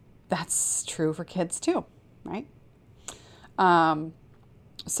that's true for kids too, right?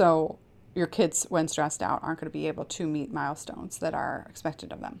 So your kids, when stressed out, aren't going to be able to meet milestones that are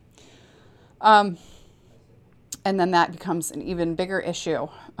expected of them. And then that becomes an even bigger issue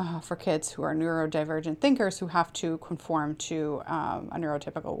for kids who are neurodivergent thinkers who have to conform to a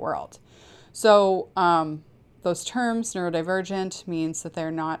neurotypical world. So those terms, neurodivergent, means that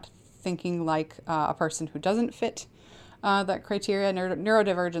they're not thinking like a person who doesn't fit that criteria.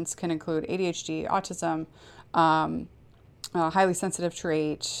 Neurodivergence can include ADHD, autism, highly sensitive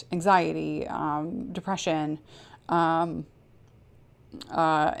trait, anxiety, depression,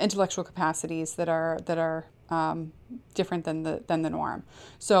 intellectual capacities that are different than the norm.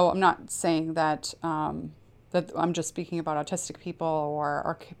 So I'm not saying that that I'm just speaking about autistic people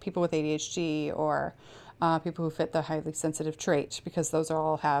or people with ADHD or people who fit the highly sensitive trait, because those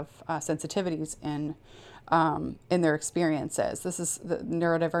all have sensitivities in their experiences. The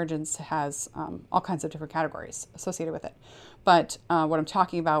neurodivergence has all kinds of different categories associated with it. But what I'm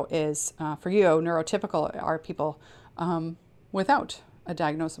talking about is, for you, neurotypical are people without a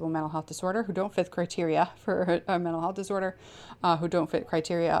diagnosable mental health disorder, who don't fit criteria for a mental health disorder, who don't fit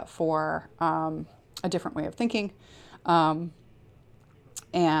criteria for a different way of thinking,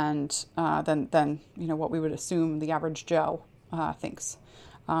 and then what we would assume the average Joe thinks.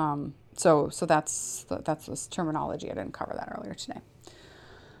 So that's this terminology. I didn't cover that earlier today.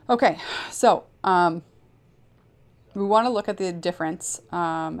 Okay, so we want to look at the difference,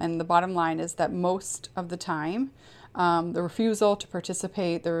 and the bottom line is that most of the time, the refusal to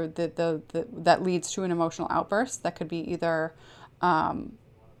participate, that leads to an emotional outburst that could be either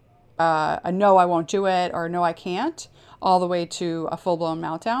a no, I won't do it, or no, I can't, all the way to a full-blown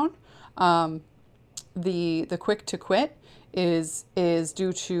meltdown. The quick to quit is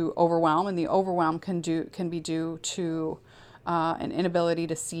due to overwhelm, and the overwhelm can be due to an inability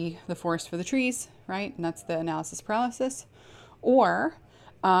to see the forest for the trees, right? And that's the analysis paralysis, or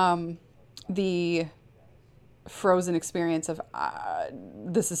the frozen experience of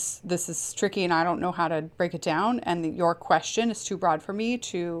this is tricky and I don't know how to break it down, and your question is too broad for me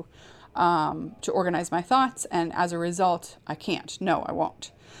to organize my thoughts, and as a result, I can't. No, I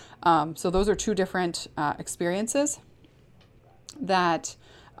won't. So those are two different experiences that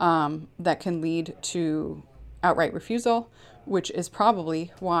that can lead to outright refusal, which is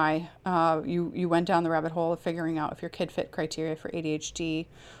probably why you went down the rabbit hole of figuring out if your kid fit criteria for ADHD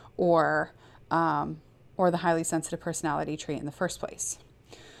or the highly sensitive personality trait in the first place.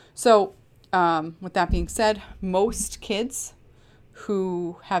 So with that being said, most kids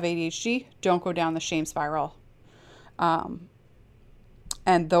who have ADHD don't go down the shame spiral.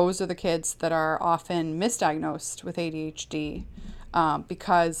 And those are the kids that are often misdiagnosed with ADHD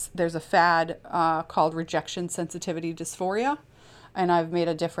because there's a fad called rejection sensitivity dysphoria. And I've made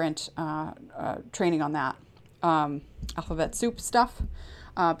a different training on that, alphabet soup stuff,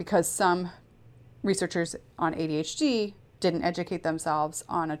 because some researchers on ADHD didn't educate themselves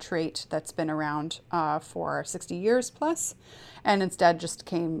on a trait that's been around for 60 years plus, and instead just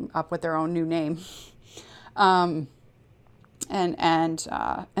came up with their own new name. And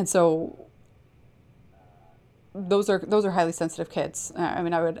so those are highly sensitive kids. I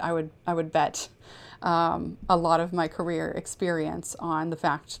mean, I would bet a lot of my career experience on the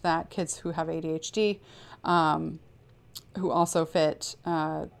fact that kids who have ADHD, who also fit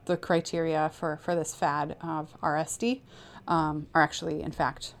the criteria for this fad of RSD, are actually, in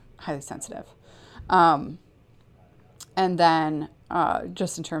fact, highly sensitive. And then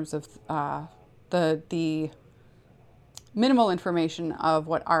just in terms of the minimal information of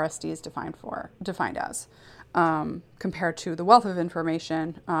what RSD is defined as, compared to the wealth of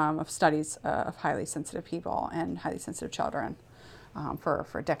information of studies of highly sensitive people and highly sensitive children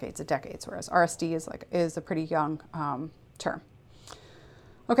for decades and decades, whereas RSD is a pretty young term.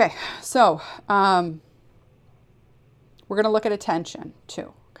 Okay, so we're going to look at attention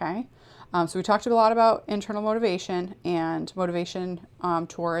too. Okay, so we talked a lot about internal motivation and motivation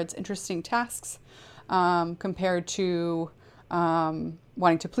towards interesting tasks compared to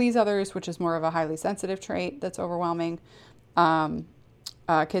wanting to please others, which is more of a highly sensitive trait that's overwhelming.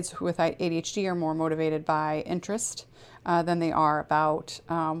 Kids with ADHD are more motivated by interest than they are about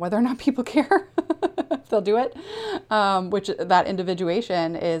whether or not people care if they'll do it, which that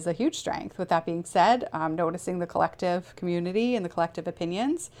individuation is a huge strength. With that being said, noticing the collective community and the collective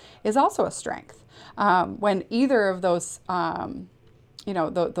opinions is also a strength. When either of those,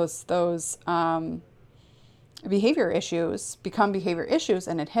 those behavior issues become behavior issues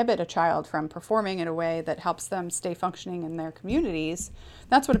and inhibit a child from performing in a way that helps them stay functioning in their communities,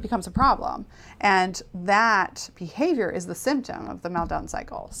 that's when it becomes a problem. And that behavior is the symptom of the meltdown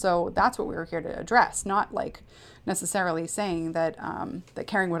cycle. So that's what we were here to address, not like necessarily saying that that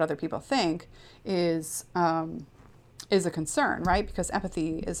caring what other people think is a concern, right? Because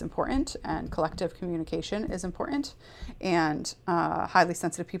empathy is important and collective communication is important, and highly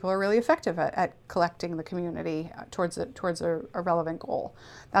sensitive people are really effective at collecting the community towards a relevant goal.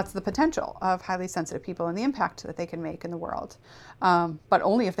 That's the potential of highly sensitive people and the impact that they can make in the world, but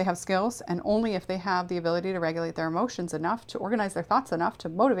only if they have skills and only if they have the ability to regulate their emotions enough, to organize their thoughts enough, to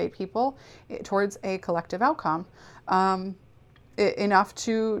motivate people towards a collective outcome enough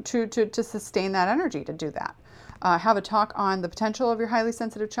to sustain that energy to do that. Have a talk on the potential of your highly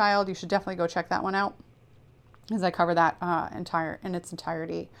sensitive child. You should definitely go check that one out, as I cover that in its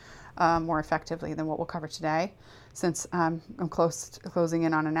entirety more effectively than what we'll cover today, since I'm closing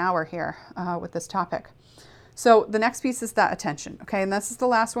in on an hour here with this topic. So the next piece is that attention, okay? And this is the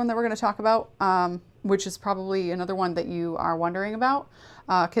last one that we're going to talk about, which is probably another one that you are wondering about.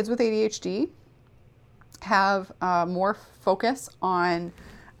 Kids with ADHD have more focus on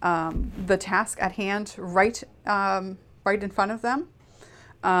the task at hand right in front of them.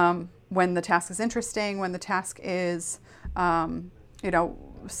 When the task is interesting, when the task is,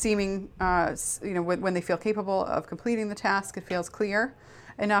 seeming, when they feel capable of completing the task, it feels clear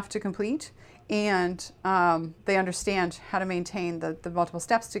enough to complete, and they understand how to maintain the multiple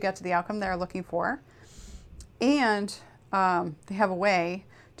steps to get to the outcome they're looking for, and they have a way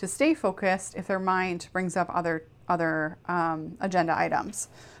to stay focused if their mind brings up other agenda items.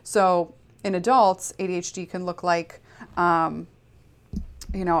 So in adults, ADHD can look like, I'm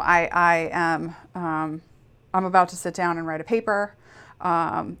about to sit down and write a paper,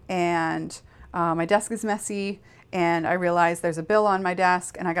 and my desk is messy, and I realize there's a bill on my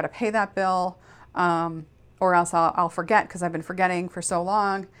desk, and I got to pay that bill, or else I'll forget because I've been forgetting for so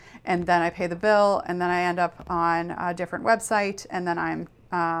long, and then I pay the bill, and then I end up on a different website, and then I'm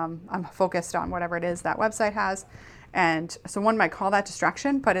focused on whatever it is that website has. And so one might call that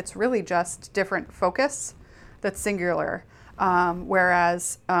distraction, but it's really just different focus that's singular.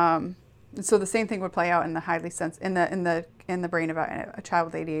 So the same thing would play out in the in the brain of a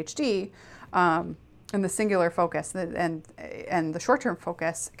child with ADHD. And the singular focus and the short-term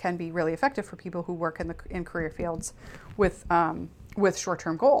focus can be really effective for people who work in career fields with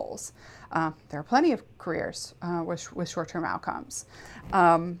short-term goals. There are plenty of careers with short-term outcomes.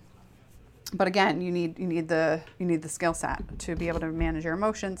 But again, you need the skill set to be able to manage your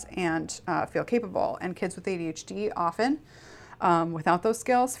emotions and feel capable. And kids with ADHD often, without those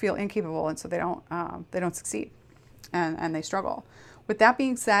skills, feel incapable, and so they don't succeed, and they struggle. With that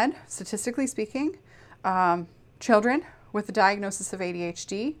being said, statistically speaking, children with the diagnosis of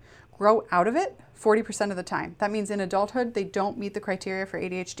ADHD grow out of it 40% of the time. That means in adulthood they don't meet the criteria for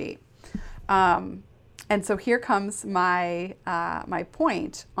ADHD. And so here comes my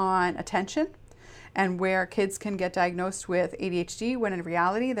point on attention and where kids can get diagnosed with ADHD when in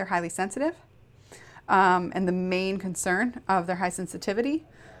reality they're highly sensitive. And the main concern of their high sensitivity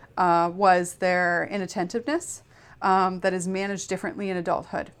was their inattentiveness that is managed differently in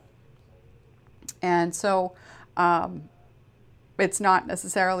adulthood. And so it's not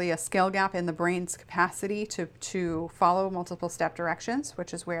necessarily a skill gap in the brain's capacity to follow multiple step directions,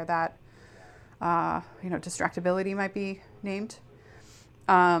 which is where that distractibility might be named,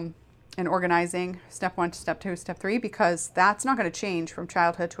 and organizing step 1 to step 2, step 3, because that's not going to change from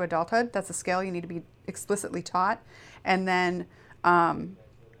childhood to adulthood. That's a skill you need to be explicitly taught, and then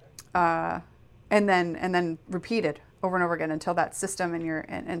repeated over and over again until that system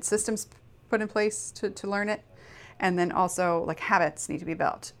and systems put in place to learn it. And then also like habits need to be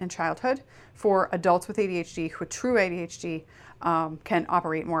built in childhood for adults with ADHD, with true ADHD, can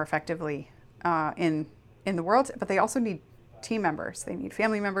operate more effectively in the world. But they also need team members. They need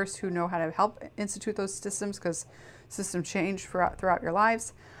family members who know how to help institute those systems, because systems change throughout your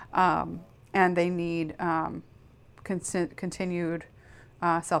lives. And they need continued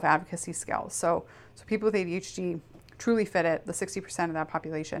self-advocacy skills. So people with ADHD truly fit it, the 60% of that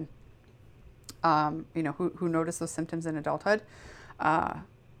population, who notice those symptoms in adulthood.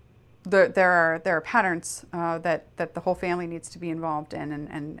 There are patterns that the whole family needs to be involved in,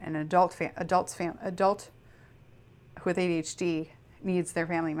 and an adult with ADHD needs their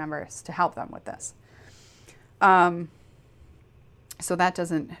family members to help them with this. So that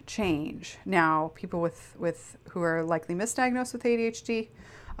doesn't change. Now, people who are likely misdiagnosed with ADHD,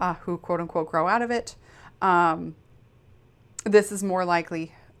 who quote unquote grow out of it, this is more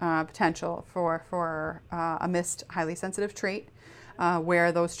likely potential for a missed highly sensitive trait,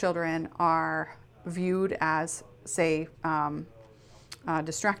 where those children are viewed as, say,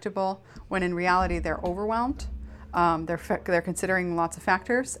 distractible, when in reality they're overwhelmed. They're considering lots of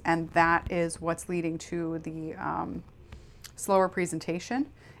factors, and that is what's leading to the slower presentation,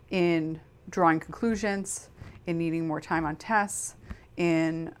 in drawing conclusions, in needing more time on tests,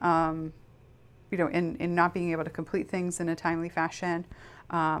 in not being able to complete things in a timely fashion,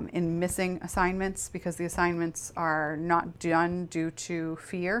 in missing assignments because the assignments are not done due to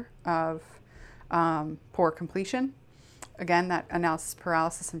fear of poor completion. Again, that analysis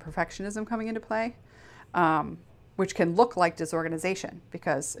paralysis and perfectionism coming into play, which can look like disorganization,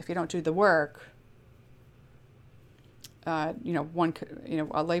 because if you don't do the work, a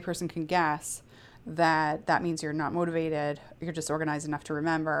layperson can guess that means you're not motivated, you're just organized enough to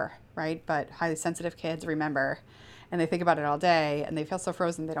remember, right? But highly sensitive kids remember, and they think about it all day, and they feel so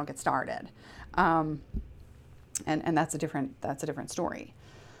frozen they don't get started, and that's a different story.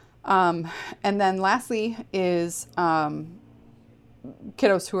 And then lastly is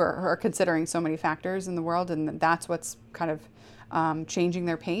kiddos who are considering so many factors in the world, and that's what's kind of changing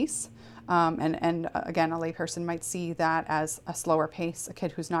their pace. And again, a layperson might see that as a slower pace, a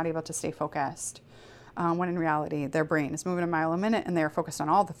kid who's not able to stay focused, when in reality their brain is moving a mile a minute and they're focused on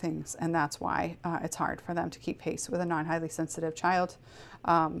all the things, and that's why it's hard for them to keep pace with a non-highly sensitive child,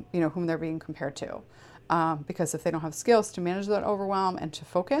 whom they're being compared to. Because if they don't have skills to manage that overwhelm and to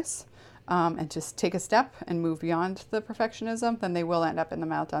focus, and just take a step and move beyond the perfectionism, then they will end up in the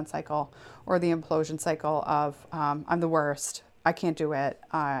meltdown cycle or the implosion cycle of I'm the worst, I can't do it,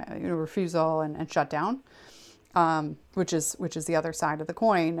 refusal and shut down, which is the other side of the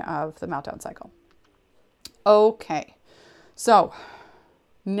coin of the meltdown cycle. Okay, so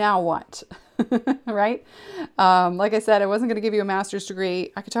now what? Right? Like I said, I wasn't going to give you a master's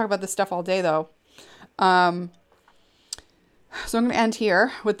degree. I could talk about this stuff all day, though. So I'm going to end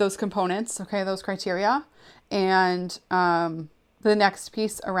here with those components, okay, those criteria. And the next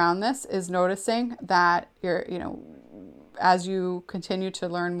piece around this is noticing that as you continue to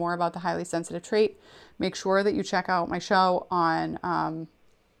learn more about the highly sensitive trait, make sure that you check out my show on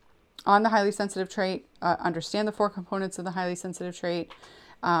on the highly sensitive trait, understand the 4 components of the highly sensitive trait.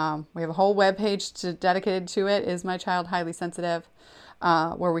 We have a whole web page dedicated to it, Is My Child Highly Sensitive,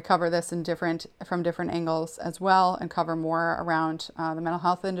 where we cover this from different angles as well, and cover more around the mental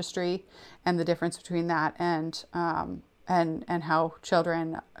health industry and the difference between that and how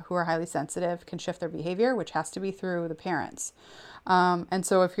children who are highly sensitive can shift their behavior, which has to be through the parents. And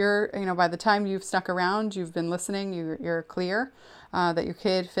so if you're, by the time you've stuck around, you've been listening, you're clear that your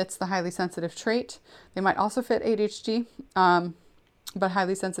kid fits the highly sensitive trait. They might also fit ADHD, but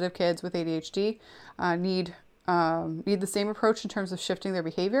highly sensitive kids with ADHD need the same approach in terms of shifting their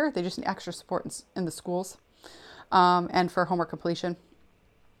behavior. They just need extra support in the schools and for homework completion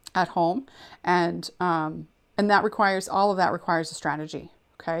at home. And all of that requires a strategy.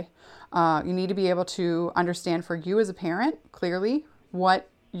 Okay. You need to be able to understand for you as a parent clearly what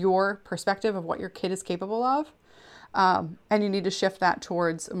your perspective of what your kid is capable of. And you need to shift that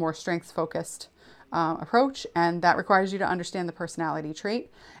towards a more strengths-focused approach. And that requires you to understand the personality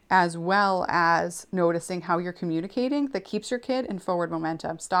trait, as well as noticing how you're communicating that keeps your kid in forward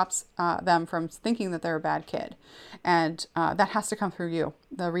momentum, stops them from thinking that they're a bad kid. And that has to come through you.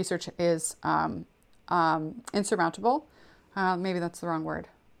 The research is insurmountable. Maybe that's the wrong word.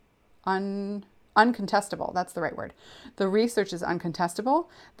 Uncontestable. That's the right word. The research is uncontestable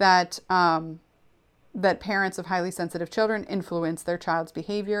that parents of highly sensitive children influence their child's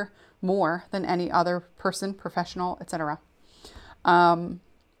behavior more than any other person, professional, etc. And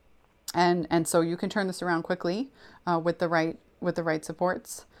so you can turn this around quickly with the right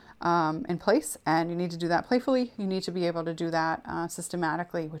supports in place, and you need to do that playfully. You need to be able to do that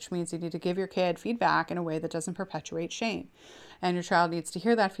systematically, which means you need to give your kid feedback in a way that doesn't perpetuate shame. And your child needs to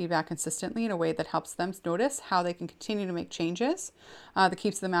hear that feedback consistently in a way that helps them notice how they can continue to make changes that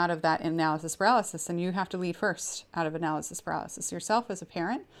keeps them out of that analysis paralysis. And you have to lead first out of analysis paralysis yourself as a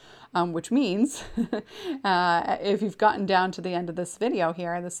parent, which means if you've gotten down to the end of this video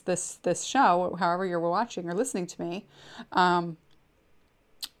here, this show, however you're watching or listening to me,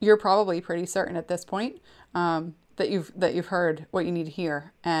 you're probably pretty certain at this point that you've heard what you need to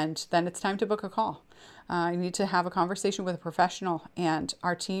hear, and then it's time to book a call. You need to have a conversation with a professional, and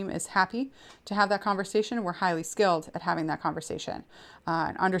our team is happy to have that conversation. We're highly skilled at having that conversation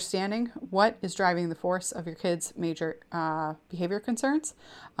and understanding what is driving the force of your kids' major behavior concerns,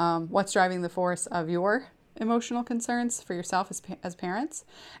 what's driving the force of your emotional concerns for yourself as parents.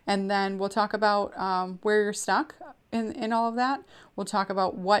 And then we'll talk about where you're stuck in all of that. We'll talk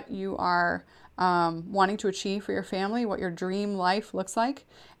about what you are wanting to achieve for your family, what your dream life looks like.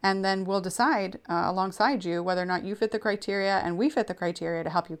 And then we'll decide alongside you whether or not you fit the criteria and we fit the criteria to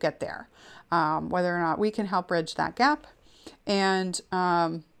help you get there, whether or not we can help bridge that gap. And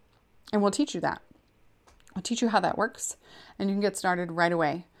we'll teach you that. I'll teach you how that works, and you can get started right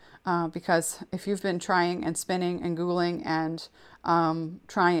away. Because if you've been trying and spinning and Googling and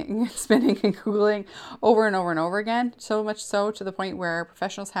spinning and Googling over and over and over again, so much so to the point where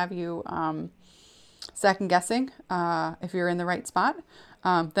professionals have you second guessing if you're in the right spot,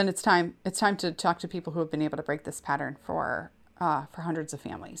 then it's time to talk to people who have been able to break this pattern for hundreds of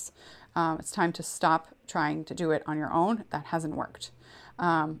families. It's time to stop trying to do it on your own. That hasn't worked.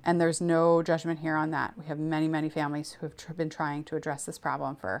 And there's no judgment here on that. We have many, many families who have been trying to address this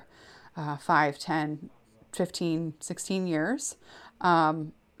problem for 5, 10, 15, 16 years.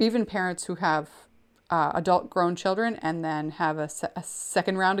 Even parents who have adult grown children and then have a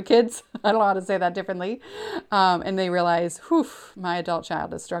second round of kids. I don't know how to say that differently. And they realize, whew, my adult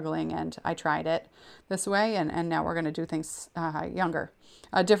child is struggling and I tried it this way. And now we're going to do things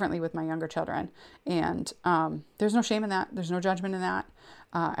differently with my younger children. And there's no shame in that. There's no judgment in that.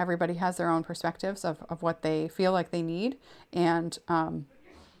 Everybody has their own perspectives of what they feel like they need. And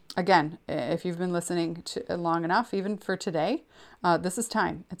again, if you've been listening to long enough, even for today, this is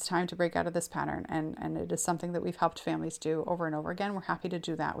time. It's time to break out of this pattern. And it is something that we've helped families do over and over again. We're happy to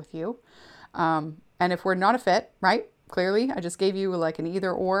do that with you. And if we're not a fit, right? Clearly, I just gave you like an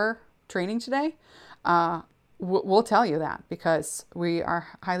either or training today. We'll tell you that because we are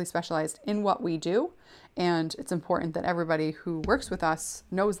highly specialized in what we do. And it's important that everybody who works with us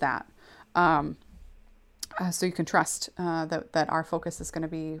knows that. So you can trust that our focus is going to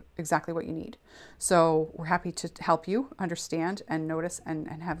be exactly what you need. So we're happy to help you understand and notice and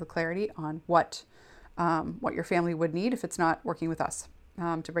have the clarity on what your family would need if it's not working with us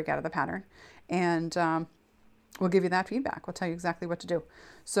to break out of the pattern. And we'll give you that feedback. We'll tell you exactly what to do.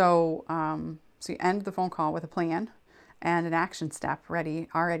 So you end the phone call with a plan and an action step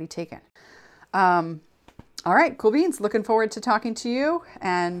already taken. All right, cool beans. Looking forward to talking to you,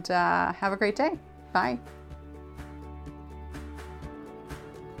 and have a great day. Bye.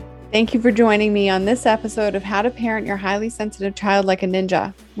 Thank you for joining me on this episode of How to Parent Your Highly Sensitive Child Like a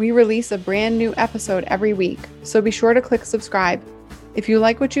Ninja. We release a brand new episode every week, so be sure to click subscribe. If you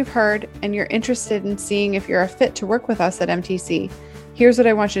like what you've heard and you're interested in seeing if you're a fit to work with us at MTC, here's what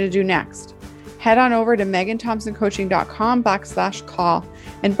I want you to do next. Head on over to meganthompsoncoaching.com/call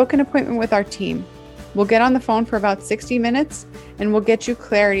and book an appointment with our team. We'll get on the phone for about 60 minutes and we'll get you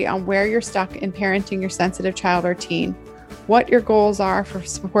clarity on where you're stuck in parenting your sensitive child or teen, what your goals are for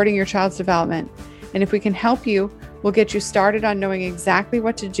supporting your child's development. And if we can help you, we'll get you started on knowing exactly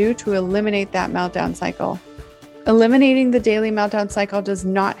what to do to eliminate that meltdown cycle. Eliminating the daily meltdown cycle does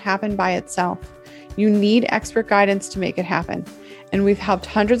not happen by itself. You need expert guidance to make it happen. And we've helped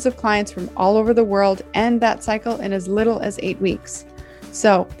hundreds of clients from all over the world end that cycle in as little as 8 weeks.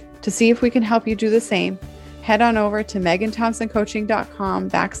 So to see if we can help you do the same, head on over to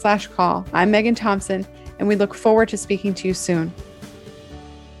meganthompsoncoaching.com/call. I'm Megan Thompson, and we look forward to speaking to you soon.